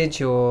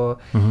privilege or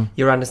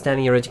your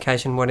understanding, your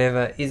education,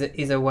 whatever,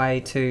 is a way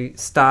to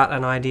start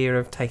an idea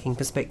of taking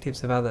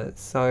perspectives of others.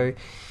 So,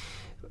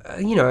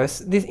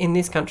 in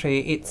this country,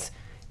 it's,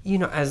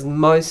 as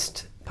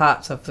most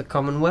parts of the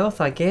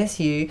Commonwealth, I guess,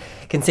 you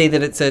can see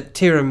that it's a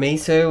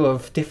tiramisu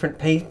of different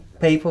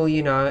people,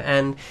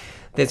 and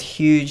there's a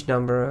huge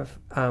number of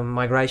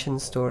migration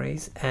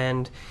stories,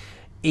 and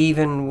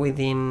even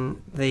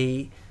within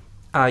the,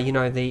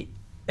 the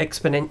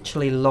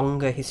exponentially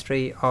longer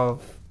history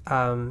of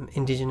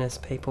Indigenous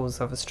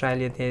peoples of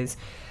Australia, there's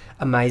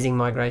amazing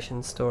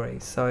migration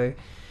stories. So,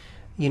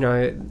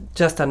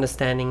 just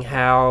understanding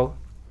how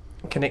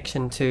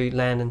connection to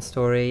land and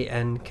story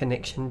and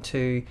connection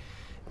to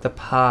the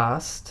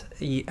past,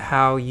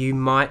 how you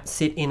might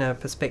sit in a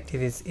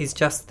perspective is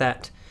just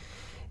that,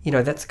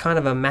 that's kind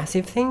of a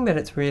massive thing, but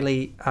it's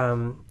really,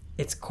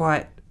 it's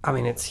quite,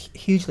 it's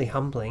hugely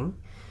humbling,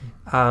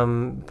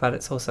 but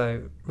it's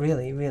also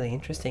really, really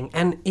interesting.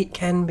 And it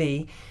can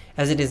be,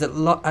 as it is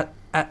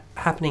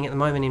happening at the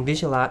moment in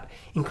visual art,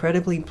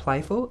 incredibly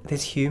playful.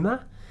 There's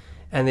humour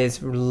and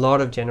there's a lot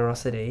of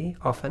generosity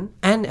often,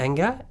 and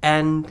anger,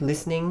 and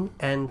listening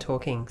and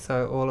talking.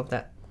 So all of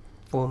that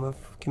form of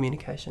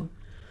communication.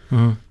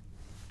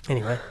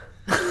 Anyway,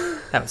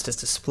 that was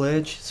just a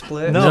splurge.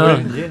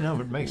 No,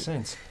 but it makes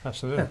sense.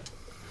 Absolutely.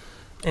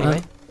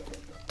 Anyway,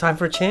 time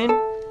for a tune.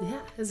 Yeah,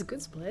 it was a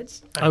good splurge.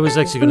 I was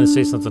actually going to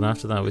say something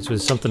after that, which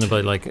was something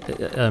about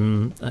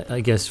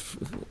I guess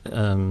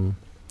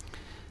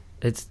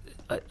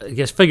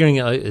figuring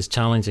it out is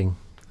challenging.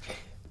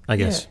 I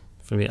guess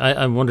for me,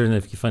 I'm wondering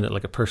if you find it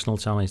like a personal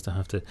challenge to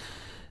have to,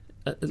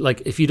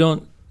 if you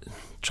don't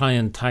try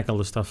and tackle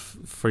the stuff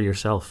for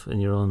yourself in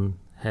your own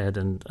head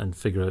and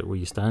figure out where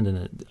you stand in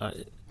it.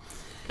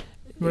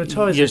 Well, it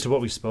ties into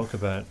what we spoke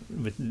about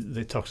with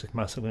the toxic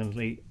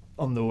masculinity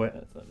on the way.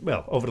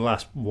 Well, over the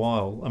last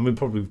while, and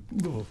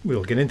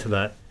we'll get into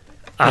that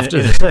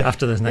after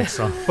this next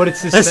song. But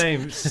it's the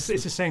same. It's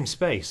the same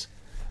space.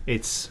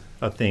 It's,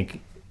 I think,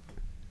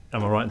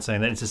 am I right in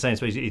saying that it's the same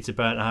space? It's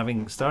about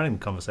starting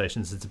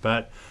conversations. It's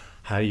about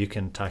how you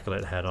can tackle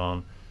it head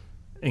on,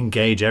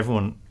 engage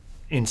everyone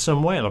in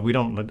some way. Like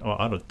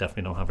I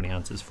definitely don't have any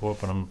answers for it,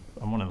 but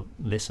I want to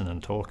listen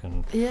and talk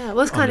and well,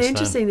 it's kind of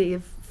interesting that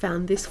you've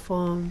found this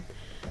form.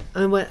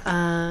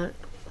 I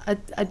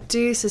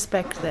do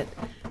suspect that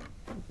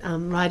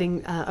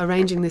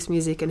arranging this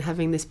music and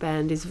having this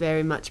band is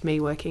very much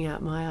me working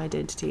out my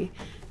identity,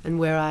 and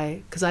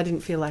because I didn't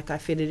feel like I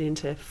fitted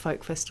into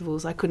folk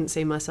festivals. I couldn't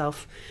see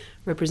myself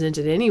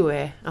represented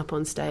anywhere up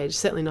on stage,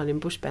 certainly not in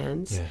bush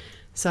bands. Yeah.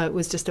 So it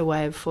was just a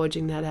way of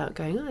forging that out,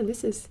 going,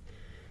 this is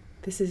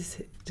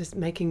just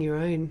making your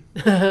own,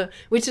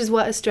 which is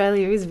what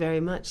Australia is very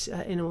much,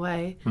 in a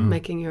way,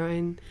 making your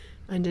own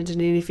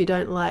identity. And if you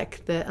don't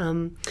like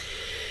the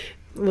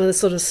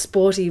sort of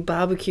sporty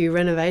barbecue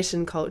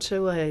renovation culture,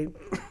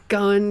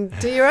 go and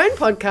do your own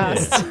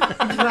podcast.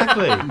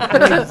 Exactly.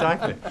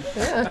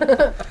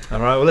 Yeah. All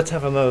right, well, let's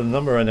have another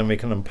number and then we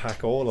can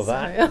unpack all of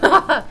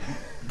that.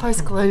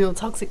 Post-colonial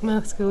toxic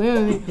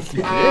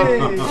masculinity.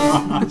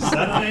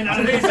 Saturday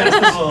Night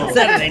Festival.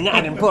 Saturday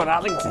night in Port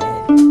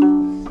Arlington.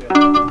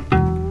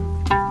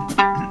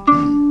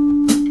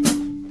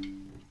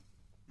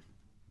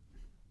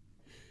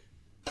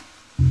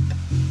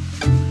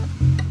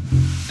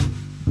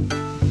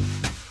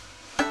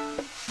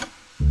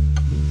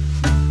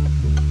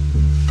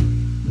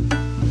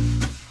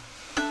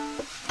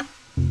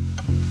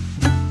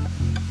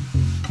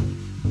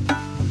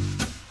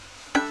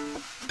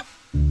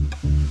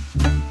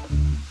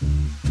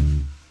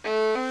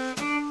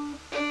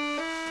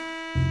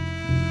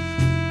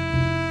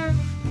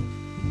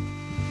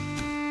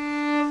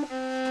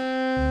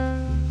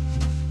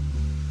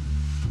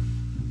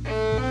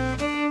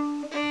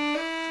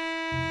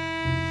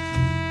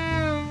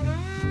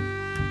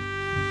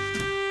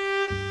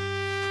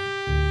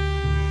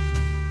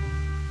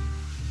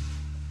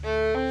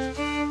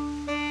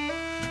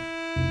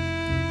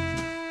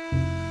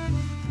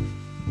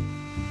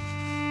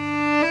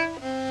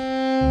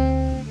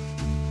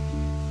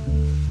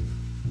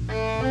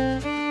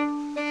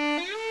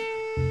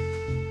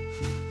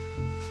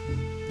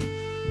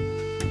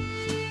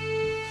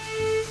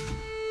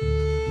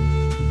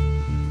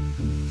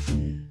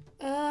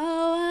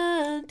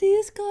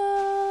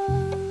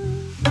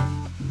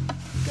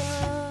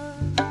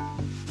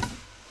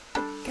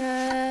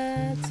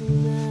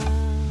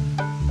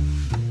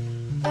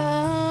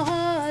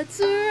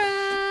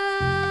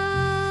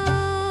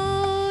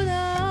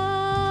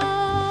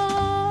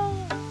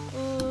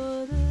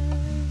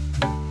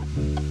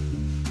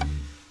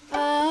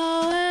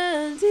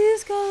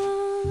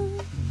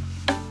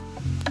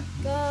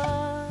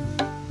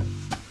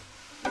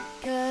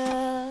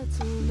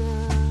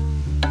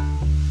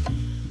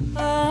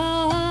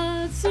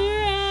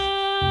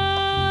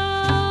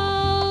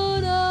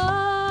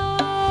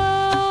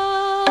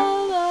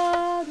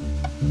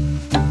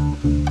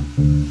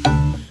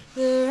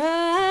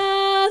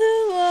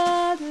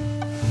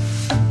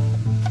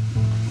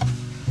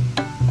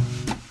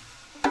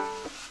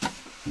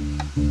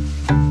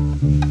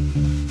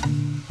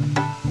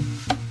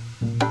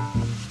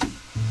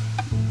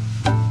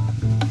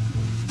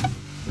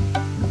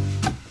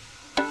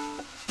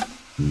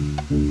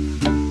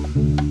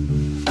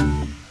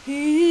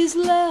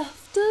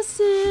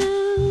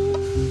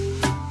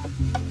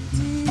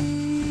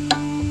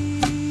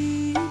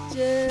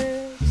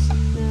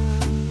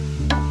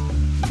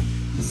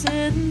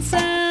 since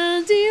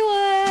Andy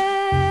went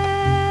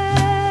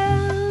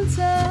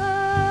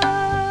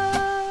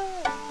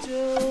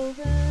a-droving.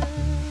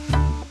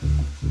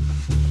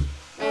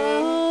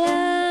 Oh,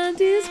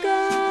 Andy's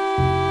gone,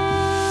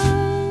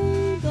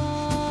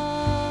 gone,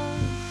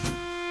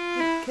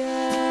 the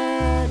cattle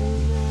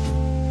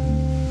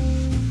now.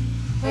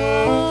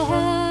 Oh,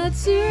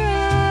 hearts around.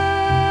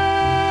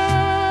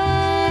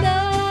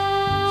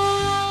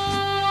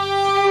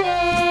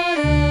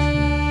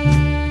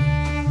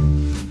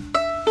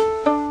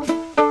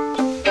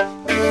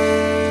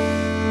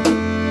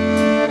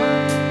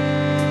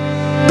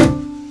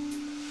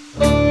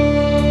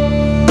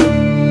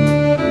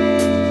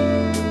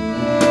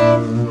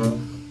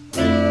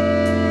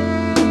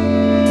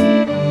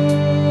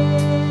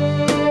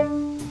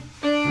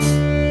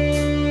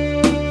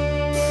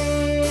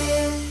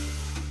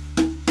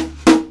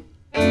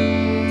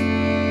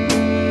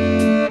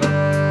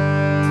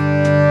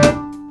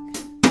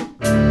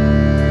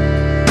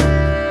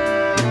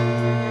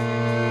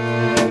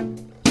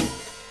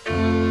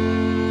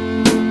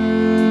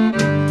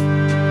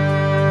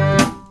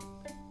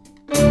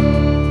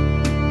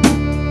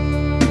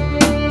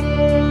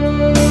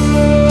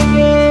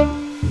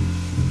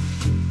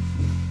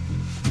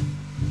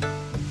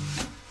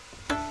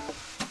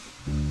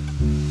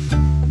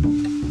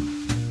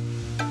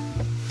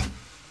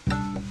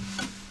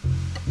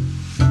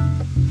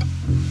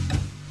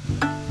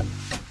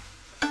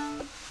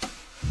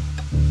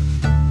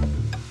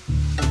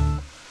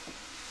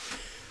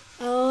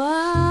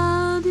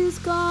 Oh, Andy's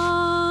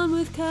gone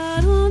with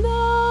cattle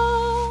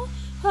now.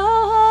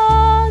 Our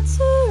hearts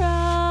are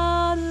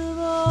out of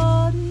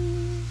order.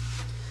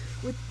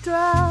 With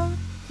drought,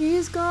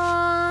 he's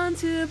gone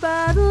to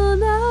battle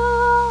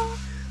now.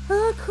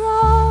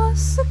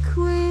 Across the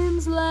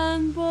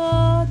Queensland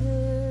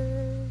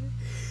border,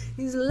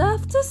 he's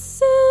left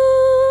us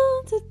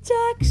in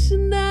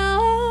dejection now.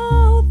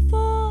 Our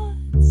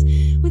thoughts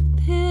with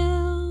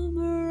him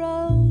are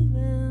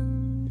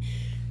roving.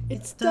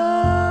 It's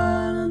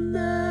done on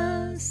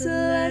the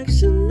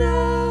selection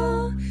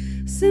now.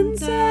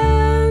 Since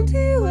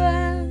Andy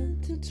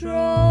went to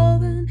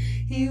droving,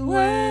 he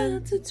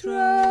went to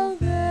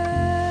droving.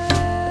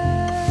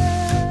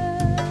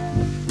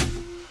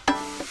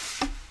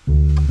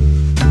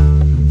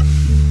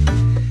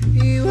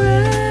 He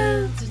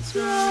went to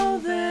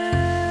droving.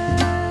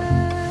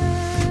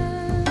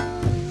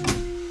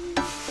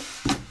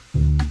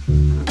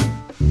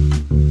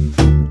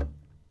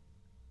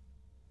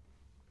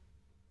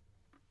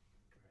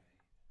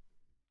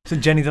 So,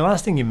 Jenny, the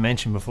last thing you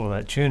mentioned before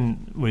that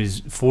tune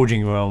was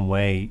forging your own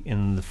way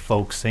in the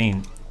folk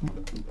scene.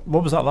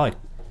 What was that like?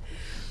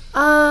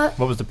 What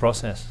was the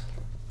process?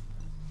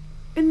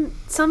 And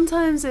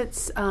sometimes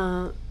it's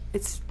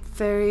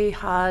very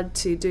hard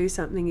to do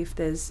something if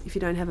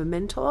you don't have a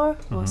mentor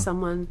or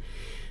someone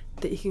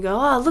that you can go,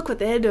 oh, look what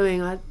they're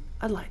doing. I'd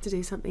like to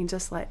do something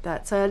just like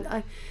that.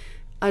 So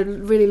I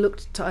really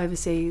looked to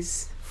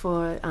overseas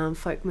for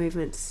folk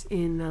movements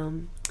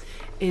in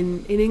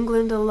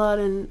England a lot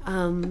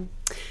and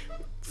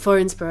for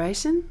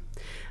inspiration.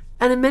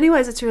 And in many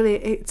ways,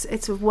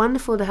 it's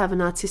wonderful to have an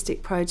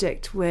artistic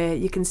project where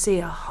you can see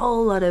a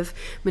whole lot of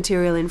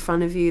material in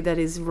front of you that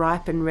is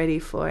ripe and ready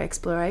for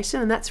exploration,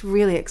 and that's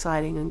really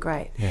exciting and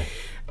great. Yeah.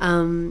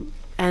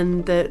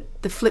 And the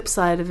flip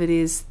side of it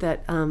is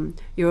that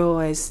you're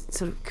always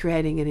sort of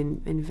creating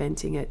and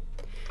inventing it.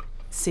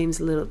 Seems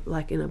a little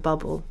like in a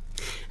bubble,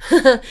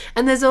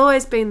 and there's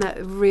always been that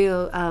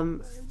real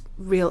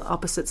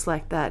opposites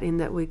like that, in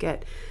that we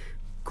get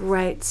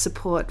great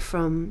support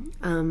from,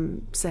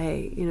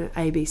 say,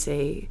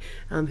 ABC,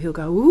 who'll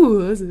go,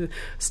 ooh, that's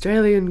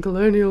Australian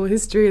colonial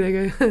history.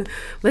 They go,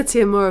 let's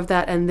hear more of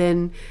that. And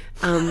then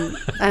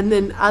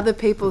other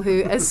people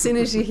who, as soon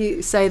as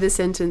you say the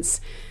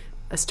sentence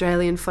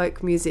Australian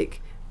folk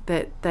music,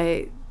 that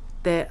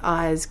their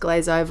eyes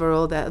glaze over,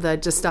 or they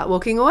just start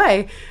walking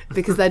away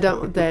because they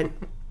don't.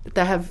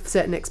 They have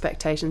certain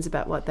expectations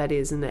about what that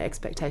is, and the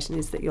expectation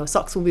is that your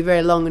socks will be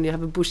very long and you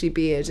have a bushy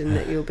beard and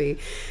that you'll be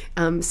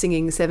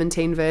singing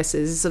 17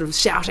 verses, sort of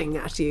shouting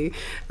at you.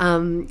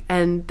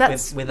 And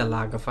that's with a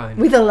lagerphone.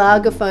 With a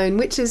lagerphone,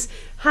 which is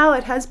how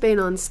it has been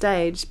on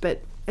stage,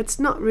 but it's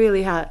not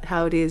really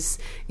how it is,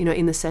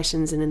 in the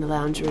sessions and in the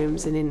lounge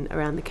rooms and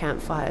around the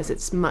campfires.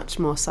 It's much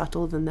more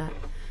subtle than that.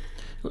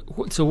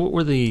 So what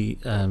were the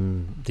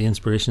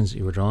inspirations that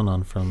you were drawn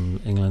on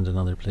from England and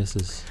other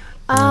places?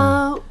 Who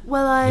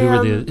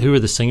were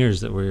the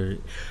singers that were?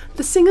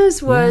 The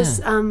singers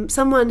was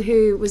someone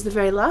who was the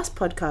very last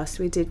podcast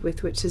we did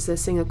with, which is a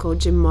singer called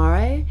Jim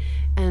Moray,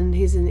 and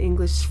he's an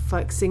English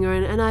folk singer.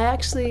 And I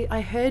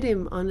heard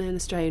him on an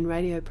Australian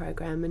radio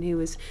program, and he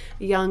was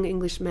a young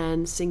English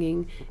man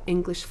singing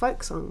English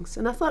folk songs.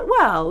 And I thought,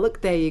 wow,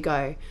 look, there you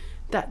go,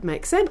 that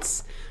makes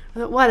sense. I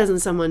thought, why doesn't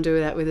someone do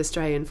that with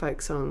Australian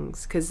folk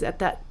songs? Because at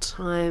that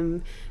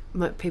time,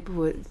 people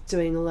were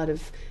doing a lot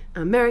of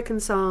American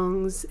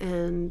songs,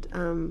 and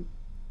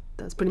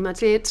that's pretty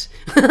much it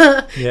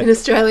in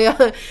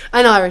Australia,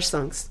 and Irish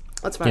songs.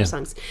 Lots of Irish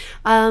songs.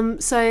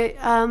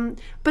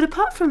 But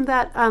apart from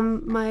that,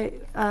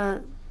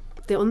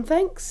 the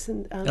Unthanks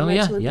and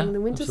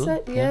the Winter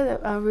Set, that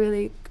are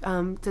really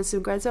did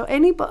some great. So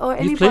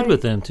anybody you played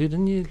with them too,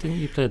 didn't you? Didn't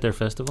you play at their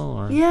festival?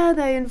 Or? Yeah,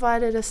 they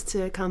invited us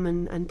to come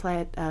and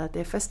play at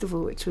their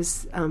festival, which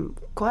was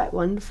quite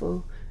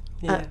wonderful.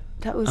 Yeah.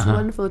 That was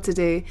wonderful to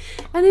do.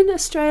 And in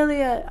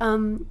Australia,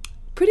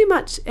 pretty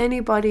much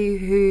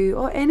anybody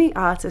or any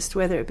artist,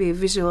 whether it be a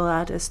visual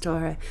artist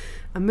or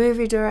a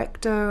movie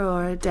director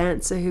or a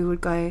dancer who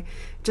would go,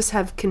 just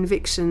have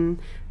conviction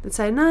that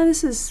say, no,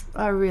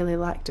 I really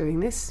like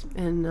doing this,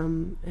 and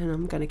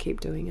I'm going to keep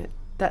doing it.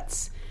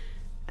 That's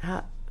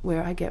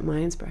where I get my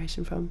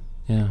inspiration from.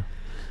 Yeah.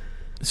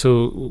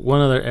 So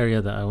one other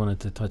area that I wanted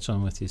to touch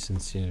on with you,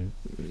 since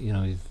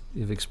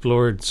you've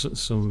explored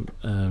so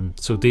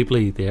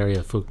deeply the area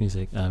of folk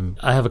music.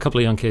 I have a couple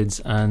of young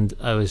kids, and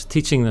I was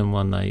teaching them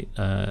one night.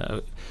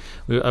 I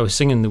was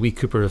singing the Wee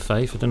Cooper of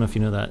Fife. I don't know if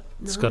you know that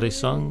Scottish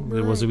song. No.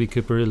 There was a wee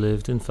Cooper who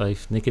lived in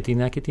Fife, nickety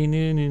nackety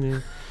noo noo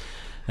noo,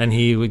 and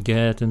he would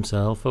get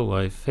himself a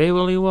wife. Hey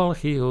Willie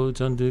Walkie ho,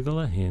 John Dougal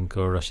a hen,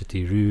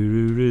 Rushity roo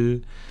roo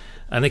roo,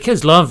 and the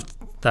kids loved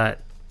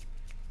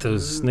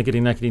those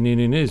nickety nackety noo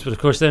noo noos. But of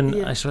course,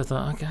 then I sort of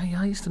thought, okay,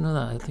 I used to know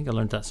that. I think I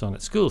learned that song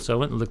at school, so I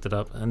went and looked it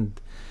up, and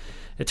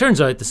it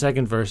turns out the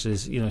second verse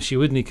is, she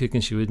wouldn't cook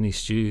and she wouldn't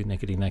stew,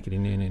 nickety nackety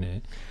noo noo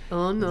noo.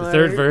 Oh no! The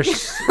third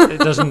verse it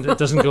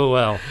doesn't go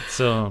well.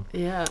 So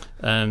yeah.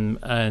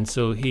 And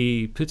so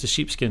he puts a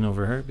sheepskin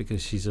over her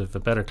because she's of a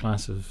better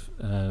class of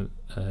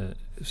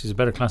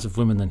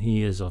woman than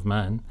he is of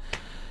man.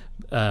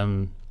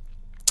 And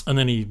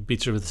then he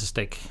beats her with a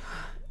stick.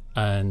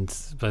 And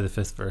by the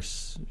fifth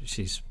verse,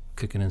 she's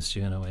cooking and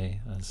stewing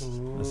away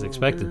as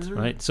expected,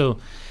 right? So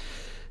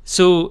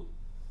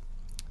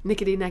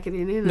nickety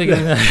nackety noo.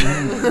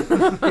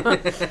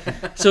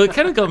 So it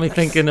kind of got me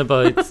thinking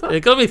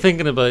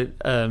about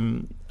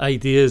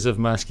ideas of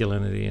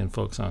masculinity in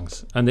folk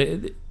songs,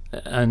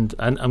 and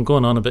I'm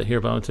going on a bit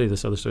here, but I'll tell you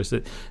this other story.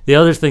 So the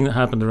other thing that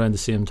happened around the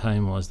same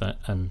time was that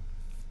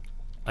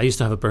I used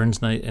to have a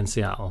Burns night in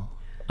Seattle,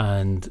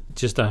 and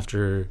just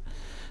after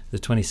the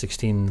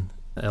 2016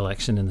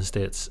 election in the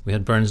States, we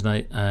had Burns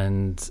night,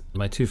 and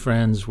my two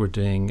friends were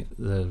doing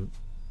the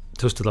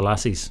Toast to the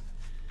Lassies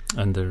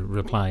and the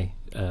reply.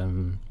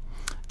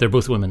 They're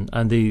both women,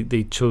 and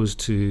they chose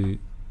to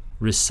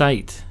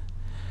recite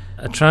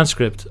a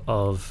transcript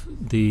of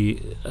the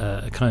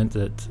account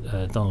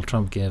that Donald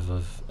Trump gave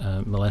of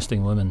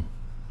molesting women,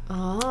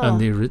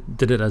 and they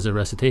did it as a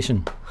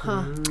recitation,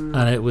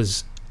 and it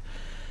was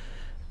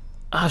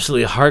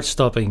absolutely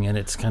heart-stopping in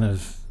its kind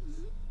of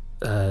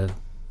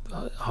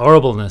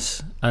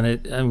horribleness,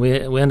 and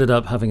we ended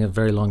up having a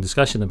very long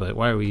discussion about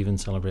why are we even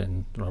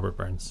celebrating Robert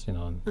Burns,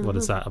 and what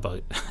is that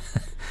about.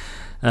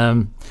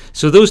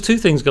 So those two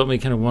things got me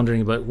kind of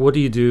wondering about what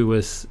do you do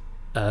with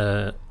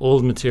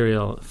old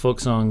material, folk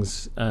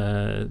songs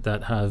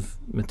that have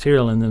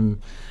material in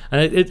them,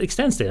 and it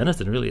extends to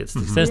anything really. It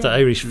extends to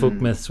Irish folk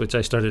myths, which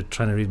I started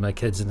trying to read my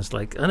kids, and it's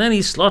like, and then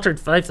he slaughtered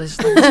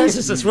 5,000.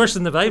 Jesus, it's worse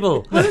than the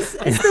Bible. Well,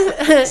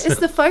 it's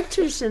the folk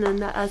tradition,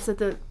 and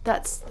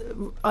that's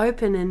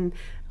open and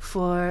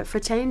for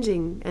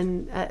changing,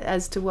 and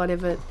as to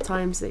whatever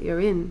times that you're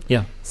in.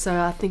 Yeah.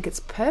 So I think it's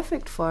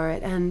perfect for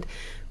it, and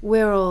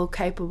we're all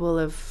capable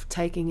of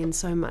taking in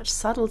so much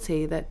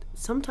subtlety that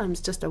sometimes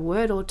just a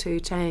word or two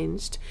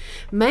changed.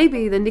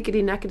 Maybe the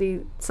nickety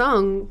nackety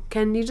song,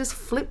 can you just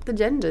flip the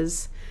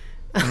genders?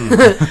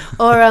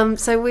 Or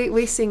so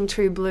we sing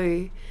True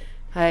Blue,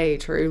 hey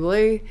True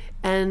Blue,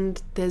 and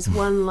there's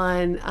one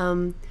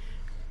line,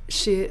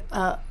 she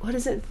what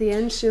is it at the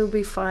end, she'll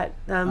be fight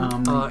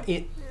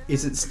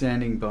Is it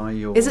standing by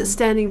your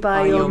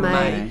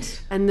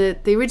mate? And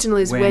the original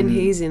is when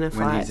he's in a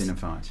fight. When he's in a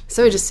fight.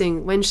 So we just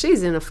sing when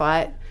she's in a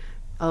fight,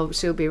 oh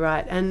she'll be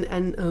right,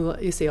 and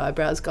you see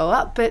eyebrows go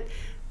up. But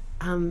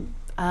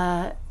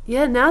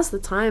now's the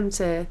time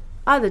to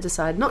either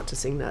decide not to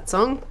sing that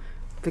song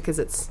because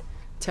it's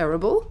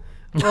terrible.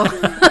 A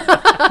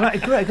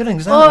good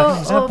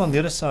example on the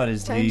other side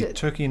is the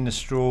Turkey in the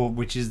Straw,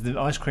 which is the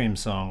ice cream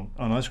song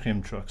on ice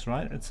cream trucks,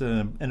 right? It's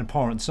an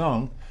important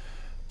song.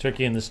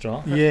 Turkey in the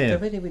Straw. Yeah.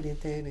 But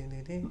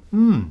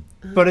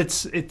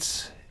it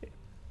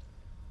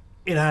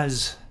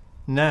has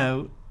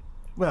now,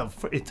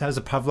 it has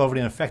a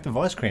Pavlovian effect of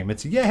ice cream.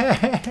 It's it's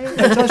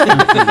ice cream.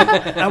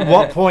 At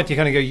what point you're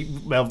going to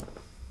go, well,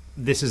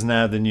 this is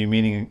now the new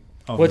meaning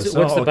of the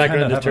song. What's the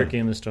background of Turkey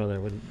in the Straw there?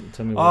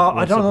 Tell me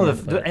I don't know.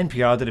 The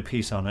NPR did a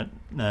piece on it,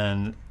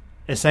 and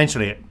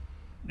essentially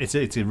it's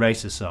a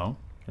racist song,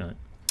 right,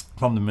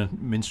 from the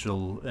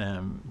minstrel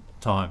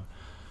time.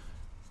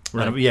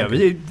 Right.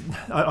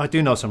 I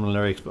do know some of the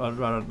lyrics, but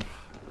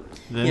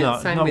they're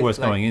not worth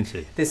going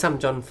into. There's some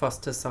John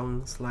Foster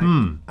songs like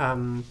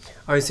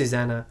 "Oh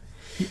Susanna,"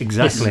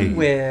 exactly,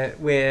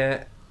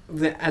 where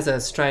as a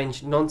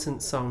strange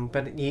nonsense song,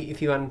 but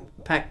if you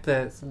unpack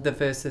the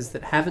verses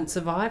that haven't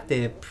survived,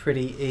 they're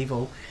pretty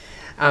evil.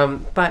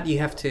 But you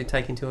have to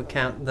take into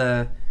account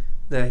the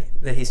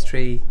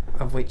history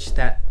of which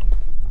that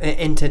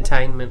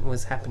entertainment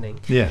was happening.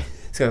 Yeah.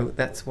 So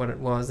that's what it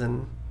was,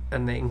 and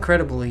they're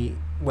incredibly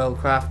well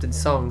crafted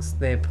songs.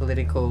 They're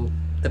political.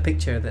 The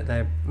picture that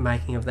they're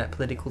making of that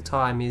political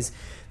time is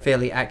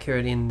fairly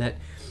accurate in that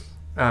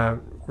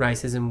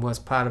racism was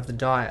part of the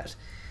diet,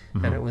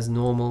 and it was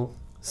normal.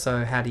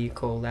 So how do you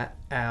call that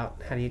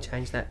out? How do you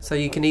change that? So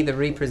you can either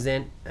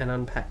represent and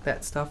unpack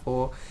that stuff,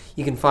 or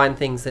you can find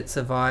things that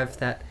survive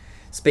that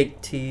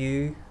speak to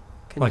you.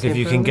 Like if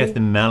you can get the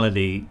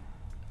melody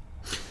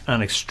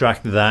and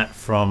extract that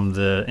from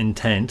the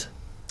intent.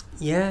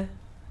 Yeah.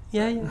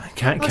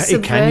 Can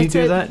you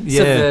do that?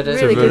 Yeah,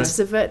 really good to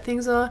subvert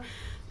things. Or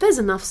there's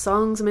enough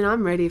songs. I mean,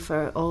 I'm ready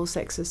for all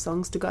sexist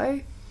songs to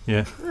go.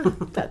 Yeah,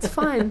 that's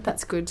fine.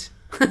 That's good.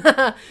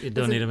 You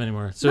don't need them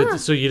anymore.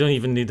 So you don't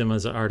even need them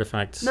as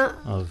artifacts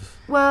of.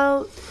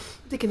 Well,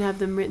 they can have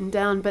them written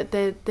down, but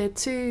they're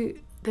too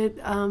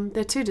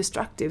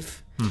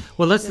destructive.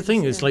 Well, that's the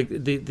thing. It's like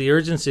the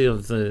urgency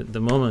of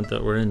the moment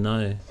that we're in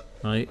now,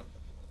 right?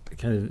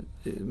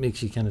 It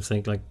makes you kind of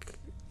think like,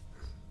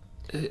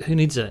 who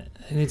needs it?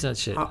 Who needs that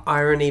shit?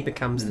 Irony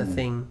becomes the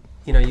thing.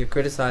 You know, you're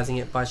criticising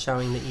it by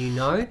showing that you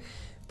know,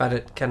 but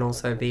it can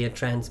also be a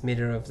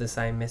transmitter of the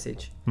same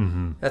message.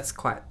 Mm-hmm. That's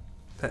quite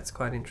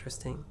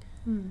interesting.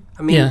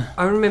 I mean,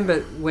 I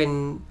remember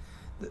when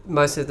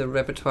most of the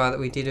repertoire that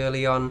we did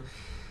early on,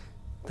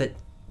 that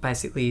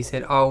basically you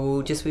said,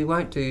 we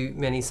won't do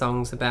many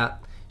songs about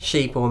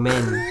sheep or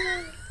men.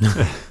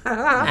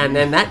 And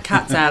then that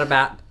cuts out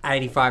about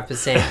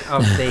 85%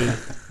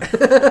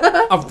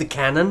 of the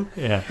canon.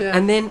 Yeah.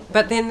 And then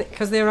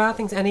because there are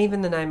things, and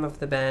even the name of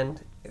the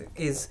band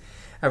is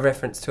a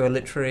reference to a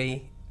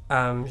literary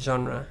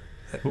genre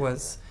that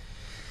was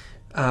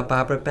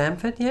Barbara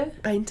Bamford,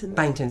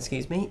 Bainton,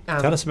 excuse me.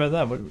 Tell us about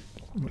that. What's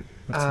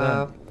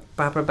that?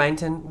 Barbara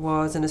Bainton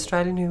was an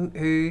Australian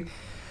who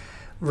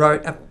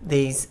wrote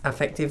these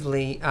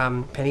effectively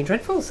penny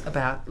dreadfuls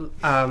about.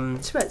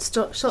 She wrote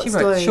short stories. She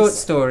wrote short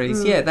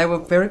stories. Yeah, they were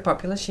very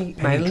popular. She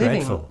made a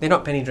living. They're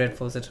not penny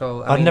dreadfuls at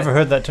all. I've never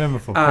heard that term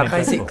before.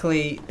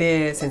 Basically,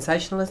 they're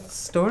sensationalist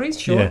stories.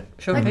 Short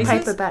like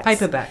pieces.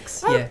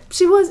 Paperbacks. Yeah.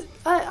 She was.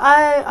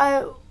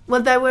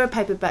 Well, they were a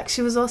paperback.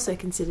 She was also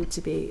considered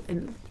to be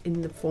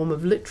in the form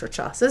of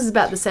literature. So this is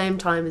about the same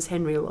time as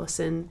Henry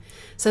Lawson.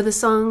 So the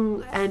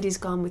song Andy's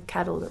Gone with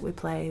Cattle that we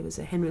play was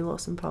a Henry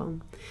Lawson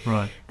poem.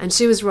 Right. And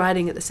she was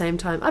writing at the same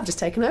time. I've just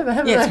taken over,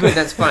 haven't I? Yeah, it's good.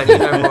 That's fine. You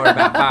know more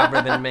about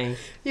Barbara than me.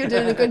 You're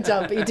doing a good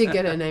job, but you did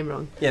get her name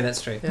wrong. Yeah,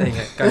 that's true. There you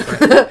go. Go for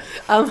it.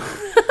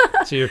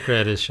 So your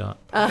credit is shot.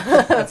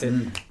 That's it.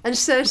 And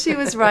so she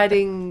was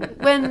writing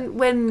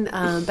when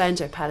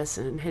Banjo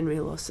Paterson and Henry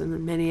Lawson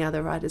and many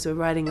other writers were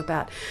writing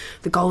about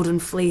the Golden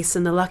Fleece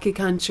and the Lucky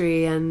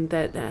Country and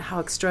that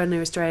how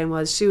extraordinary Australian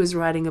was. She was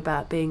writing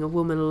about being a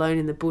woman alone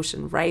in the bush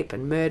and rape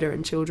and murder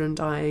and children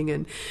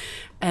dying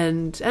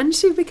and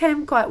she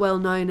became quite well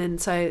known.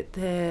 And so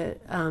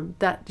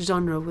that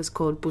genre was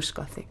called Bush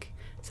Gothic.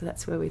 So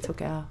that's where we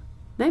took our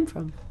name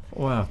from.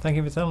 Wow! Thank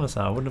you for telling us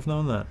that. I wouldn't have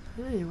known that.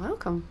 Oh, you're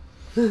welcome.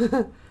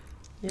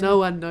 No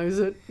one knows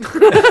it.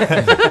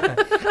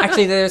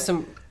 Actually, there are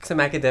some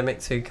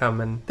academics who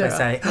come and they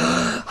say,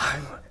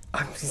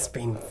 I've just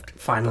been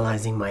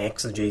finalising my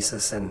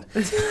exegesis and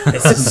this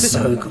is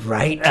so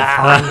great to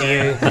find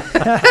you.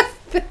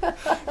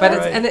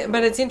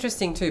 But it's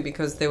interesting too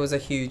because there was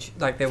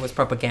there was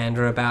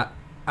propaganda about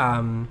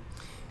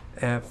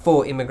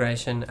for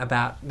immigration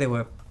there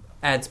were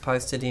ads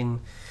posted in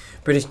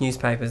British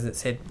newspapers that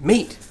said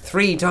meat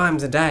 3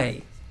 times a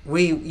day.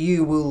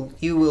 You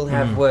will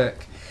have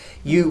work.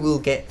 You will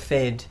get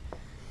fed.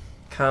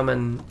 Come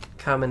and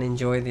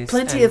enjoy this.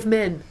 Plenty of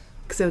men,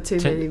 because there were too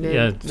many men.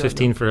 Yeah,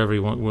 15 for every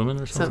woman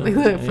or something.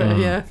 Something like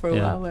that. For a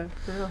while there.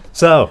 Yeah.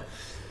 So,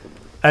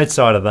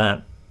 outside of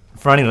that,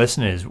 for any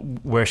listeners,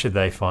 where should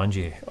they find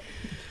you?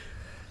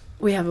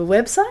 We have a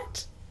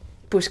website,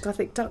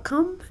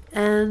 bushgothic.com,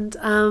 and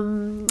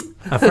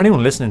for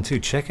anyone listening too,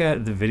 check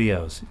out the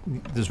videos.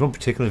 There's one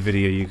particular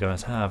video you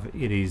guys have.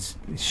 It is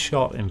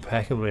shot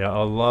impeccably.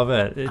 I love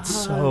it. It's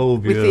so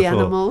beautiful. With the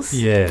animals.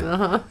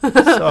 Yeah.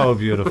 So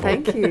beautiful.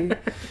 Thank you.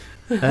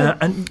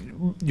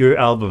 And your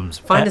albums.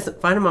 Find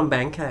them on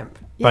Bandcamp.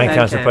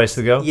 Bandcamp's the place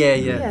to go? Yeah,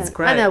 it's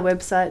great. And our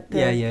website.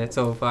 Yeah, it's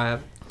all via.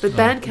 But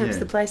Bandcamp's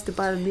the place to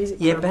buy the music.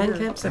 Yeah,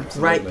 Bandcamp's a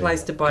great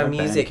place to buy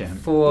music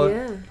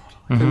for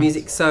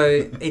music.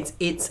 So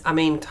it's I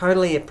mean,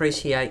 totally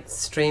appreciate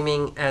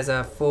streaming as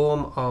a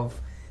form of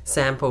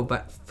sample,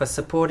 but for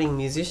supporting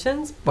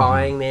musicians,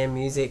 buying their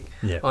music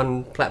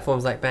on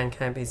platforms like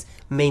Bandcamp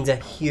means a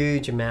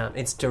huge amount.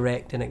 It's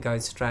direct and it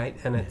goes straight,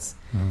 and it's.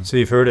 So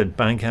you've heard it.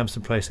 Bandcamp's the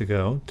place to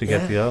go to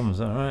get the albums.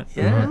 All right.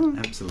 Yeah,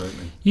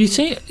 absolutely. You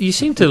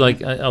seem to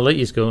like. I'll let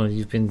you go.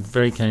 You've been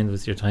very kind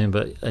with your time,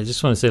 but I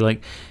just want to say,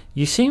 like,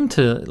 you seem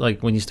to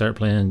like when you start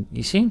playing.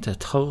 You seem to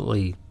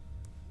totally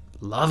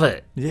love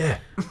it. Yeah.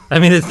 I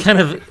mean, it's kind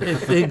of.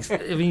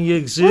 You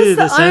exude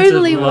a sense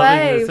of loving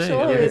the thing.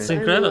 Sure, it's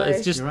incredible.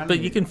 It's just, but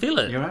you can feel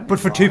it.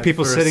 But for 2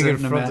 people sitting in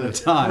front of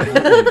time,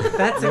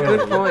 that's a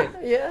good point.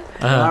 Yeah.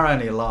 We are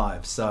only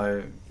alive,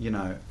 so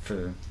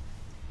for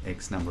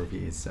X number of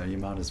years, so you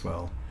might as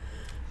well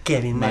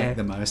get in make there.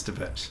 the most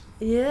of it.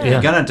 Yeah.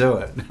 You're going to do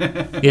it.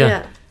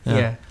 Yeah.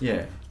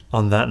 Yeah.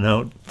 On that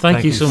note,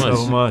 Thank you so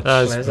much.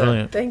 That's Pleasure.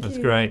 brilliant. Thank That's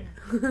you. great.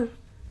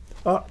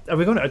 Are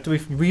we going to?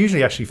 We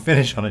usually actually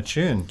finish on a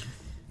tune.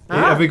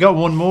 Ah. Have we got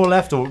one more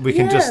left, or we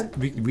can Yeah. just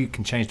we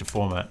can change the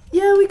format?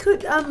 Yeah, we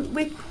could.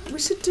 We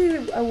should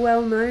do a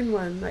well-known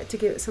one, like to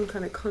give it some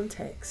kind of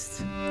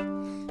context. I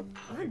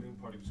think we can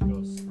probably just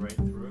go straight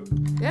through.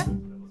 Yeah.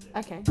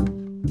 Okay.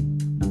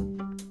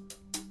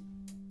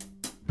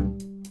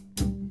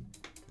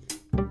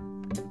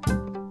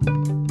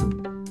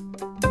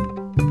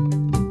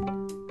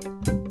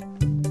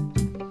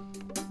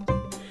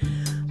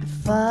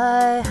 If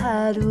I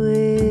had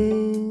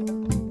wings,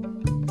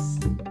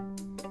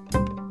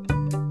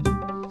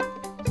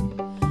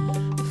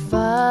 if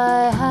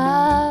I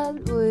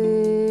had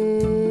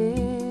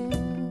wings,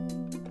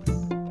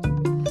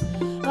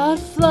 I'd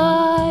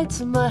fly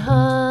to my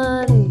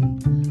honey,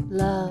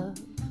 love.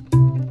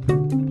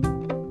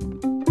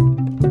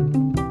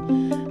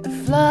 I'd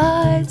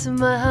fly to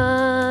my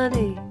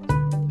honey,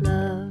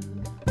 love.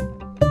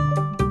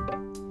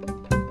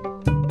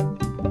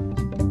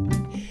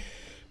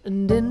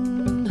 And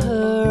in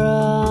her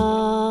arms,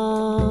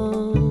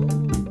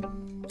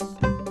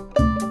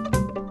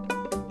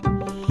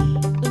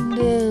 and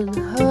in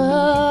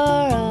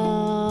her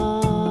arms,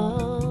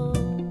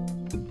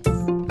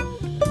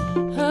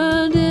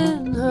 and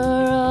in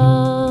her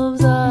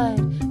arms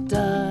I'd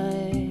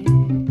die,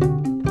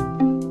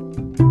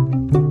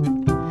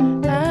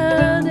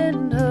 and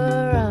in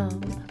her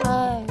arms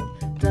I'd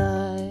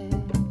die,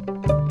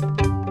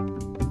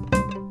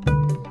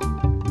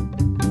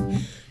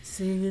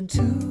 singing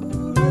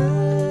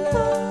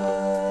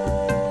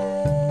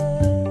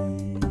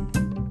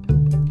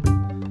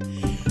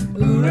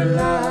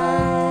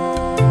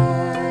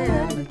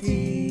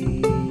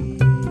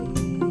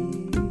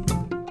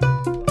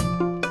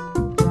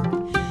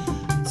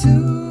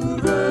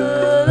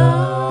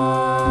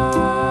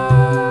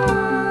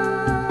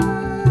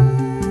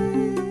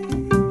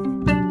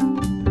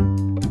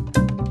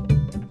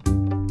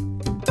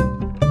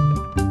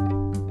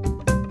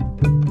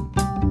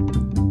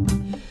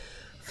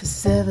for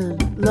 7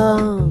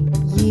 long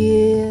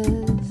years.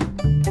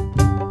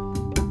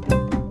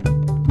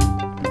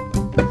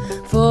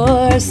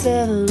 For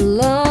 7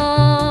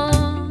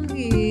 long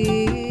years.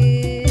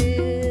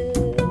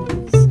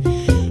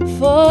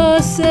 For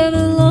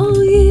 7 long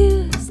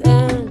years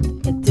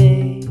and a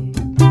day.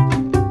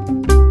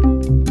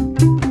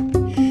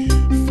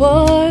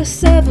 For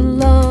 7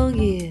 long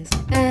years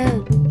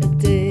and a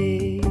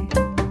day.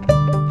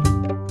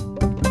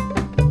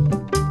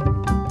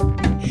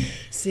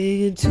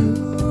 Singing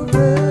to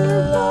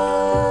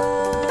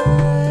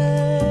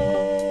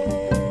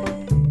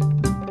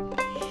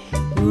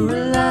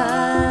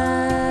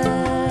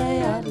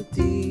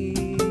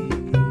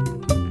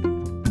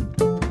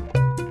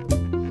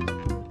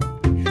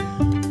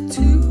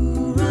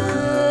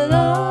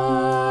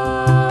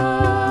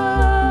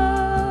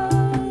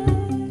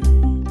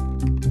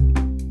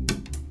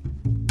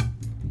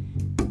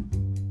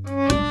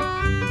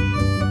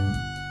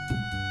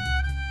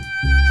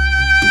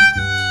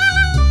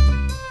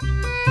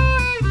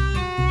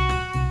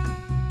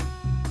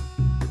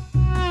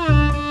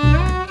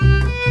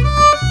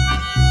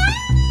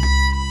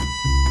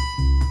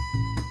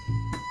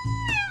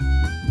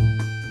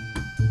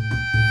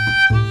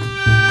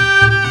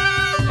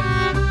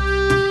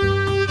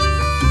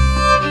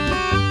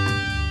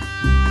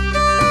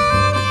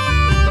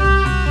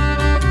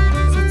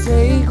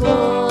take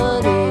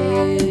one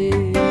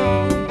in.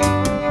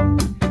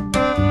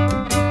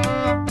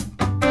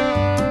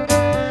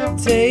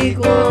 Take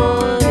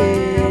one in.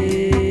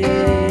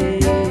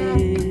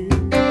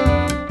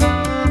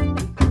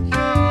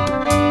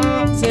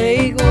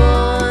 Take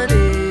one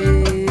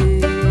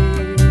in.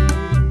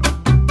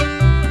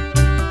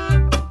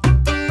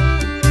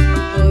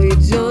 Oh, you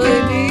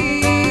join me.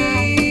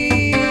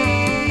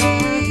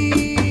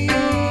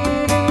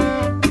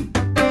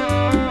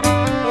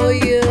 Oh,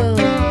 you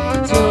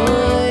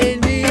join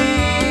me.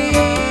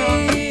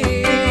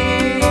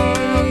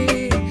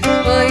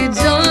 Oh, you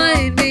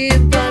join me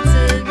and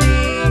butter me,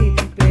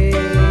 baby.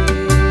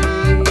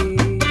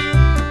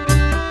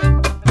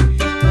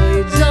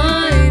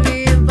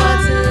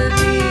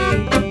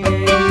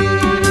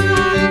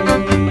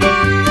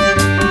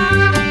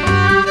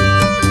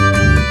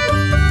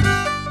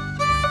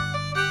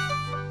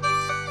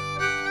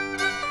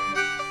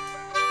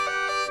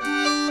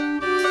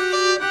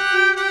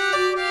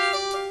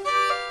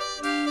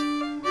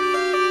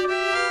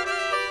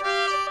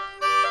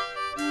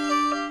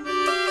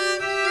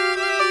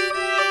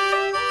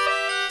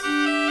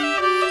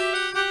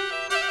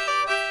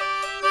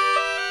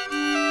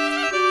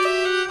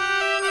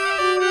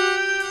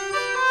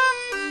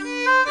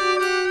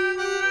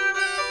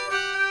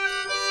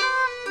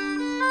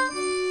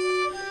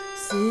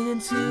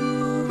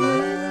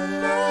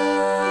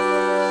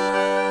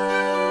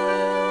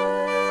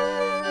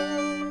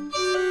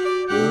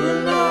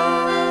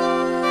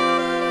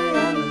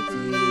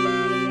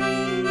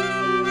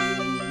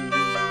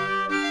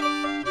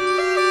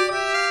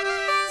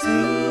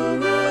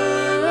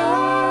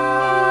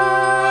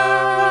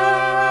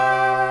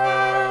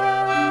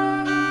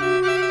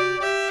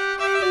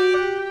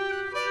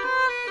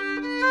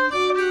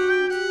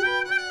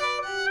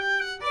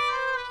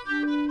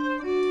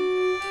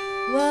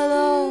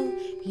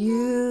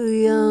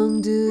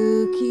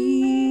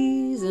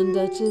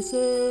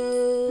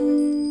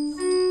 Duchesses.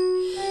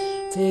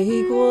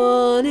 Take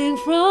warning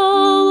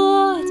from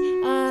what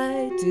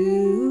I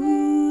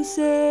do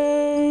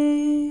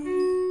say,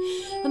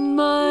 and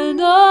mind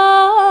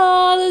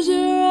all is your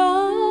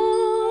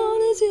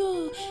own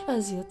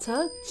as your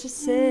touch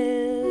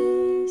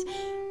says,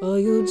 or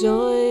you'll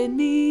join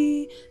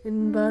me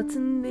in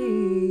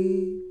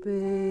Botany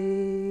Bay.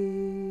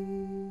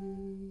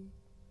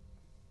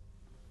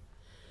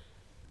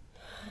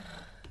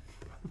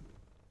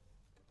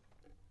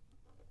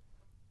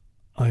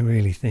 I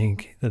really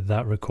think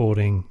that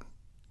recording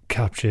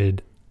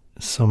captured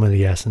some of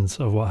the essence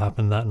of what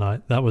happened that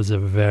night. That was a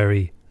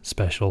very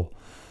special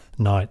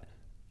night.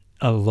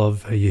 I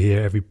love how you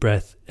hear every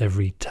breath,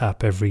 every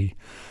tap, every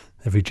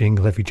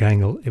jingle, every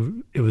jangle.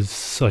 It was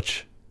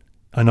such,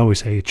 I know we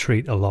say a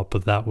treat a lot,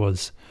 but that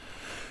was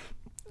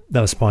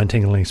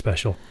spine-tingling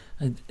special.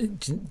 Do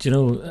you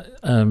know,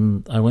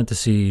 I went to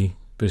see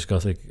Bush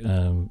Gothic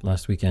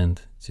last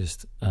weekend,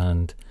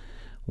 and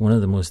one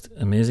of the most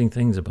amazing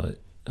things about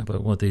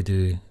what they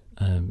do,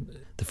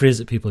 the phrase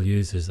that people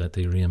use is that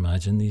they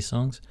reimagine these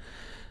songs,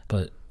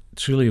 but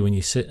truly when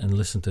you sit and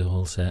listen to the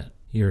whole set,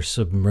 you're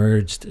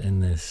submerged in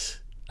this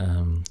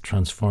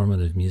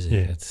transformative music.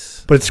 Yeah.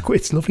 But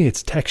it's lovely.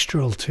 It's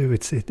textural too.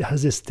 It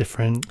has this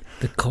different.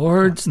 The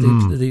chords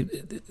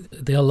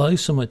they allow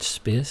so much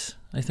space,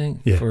 I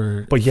think,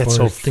 but yet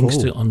so things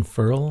full to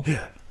unfurl.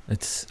 Yeah,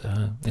 it's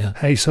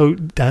Hey, so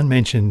Dan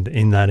mentioned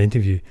in that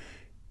interview,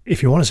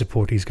 if you want to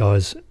support these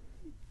guys,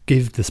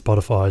 give the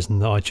Spotify's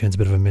and the iTunes a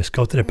bit of a miss.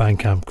 Go to the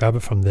Bandcamp, grab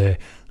it from there.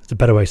 It's a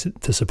better way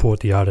to support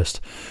the artist.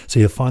 So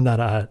you'll find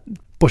that at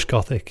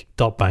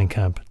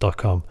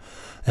bushgothic.bandcamp.com.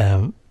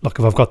 Look,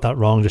 if I've got that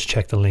wrong, just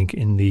check the link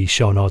in the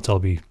show notes. I'll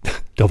be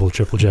triple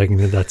checking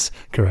that that's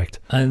correct.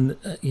 And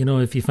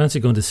if you fancy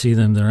going to see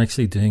them, they're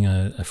actually doing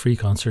a free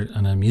concert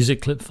and a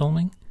music clip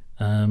filming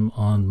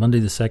on Monday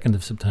the 2nd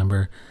of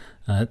September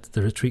at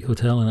the Retreat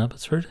Hotel in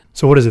Abbotsford.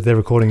 So what is it they're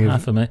recording?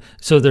 Half a May.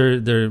 So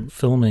they're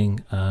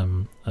filming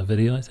a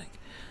video, I think.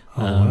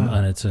 Wow.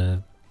 And it's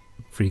a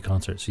free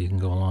concert, so you can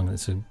go along.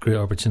 It's a great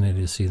opportunity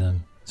to see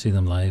them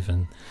live.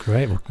 And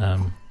great.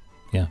 Come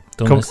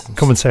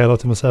and say hello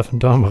to myself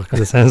and Dom, because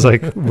it sounds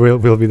like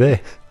we'll be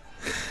there.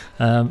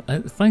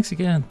 Thanks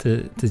again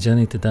to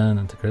Jenny, to Dan,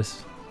 and to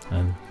Chris,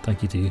 and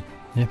thank you to you.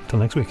 Yeah, till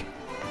next week.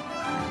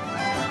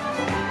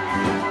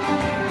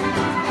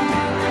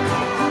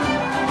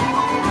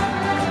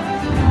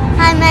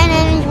 Hi, my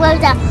name is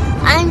Rosa.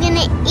 I'm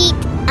gonna eat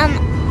an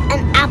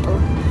apple.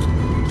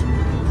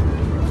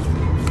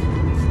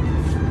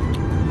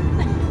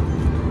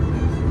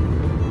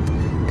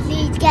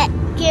 Please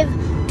give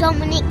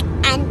Dominic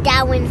and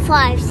Darwin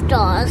 5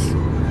 stars.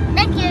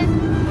 Thank you.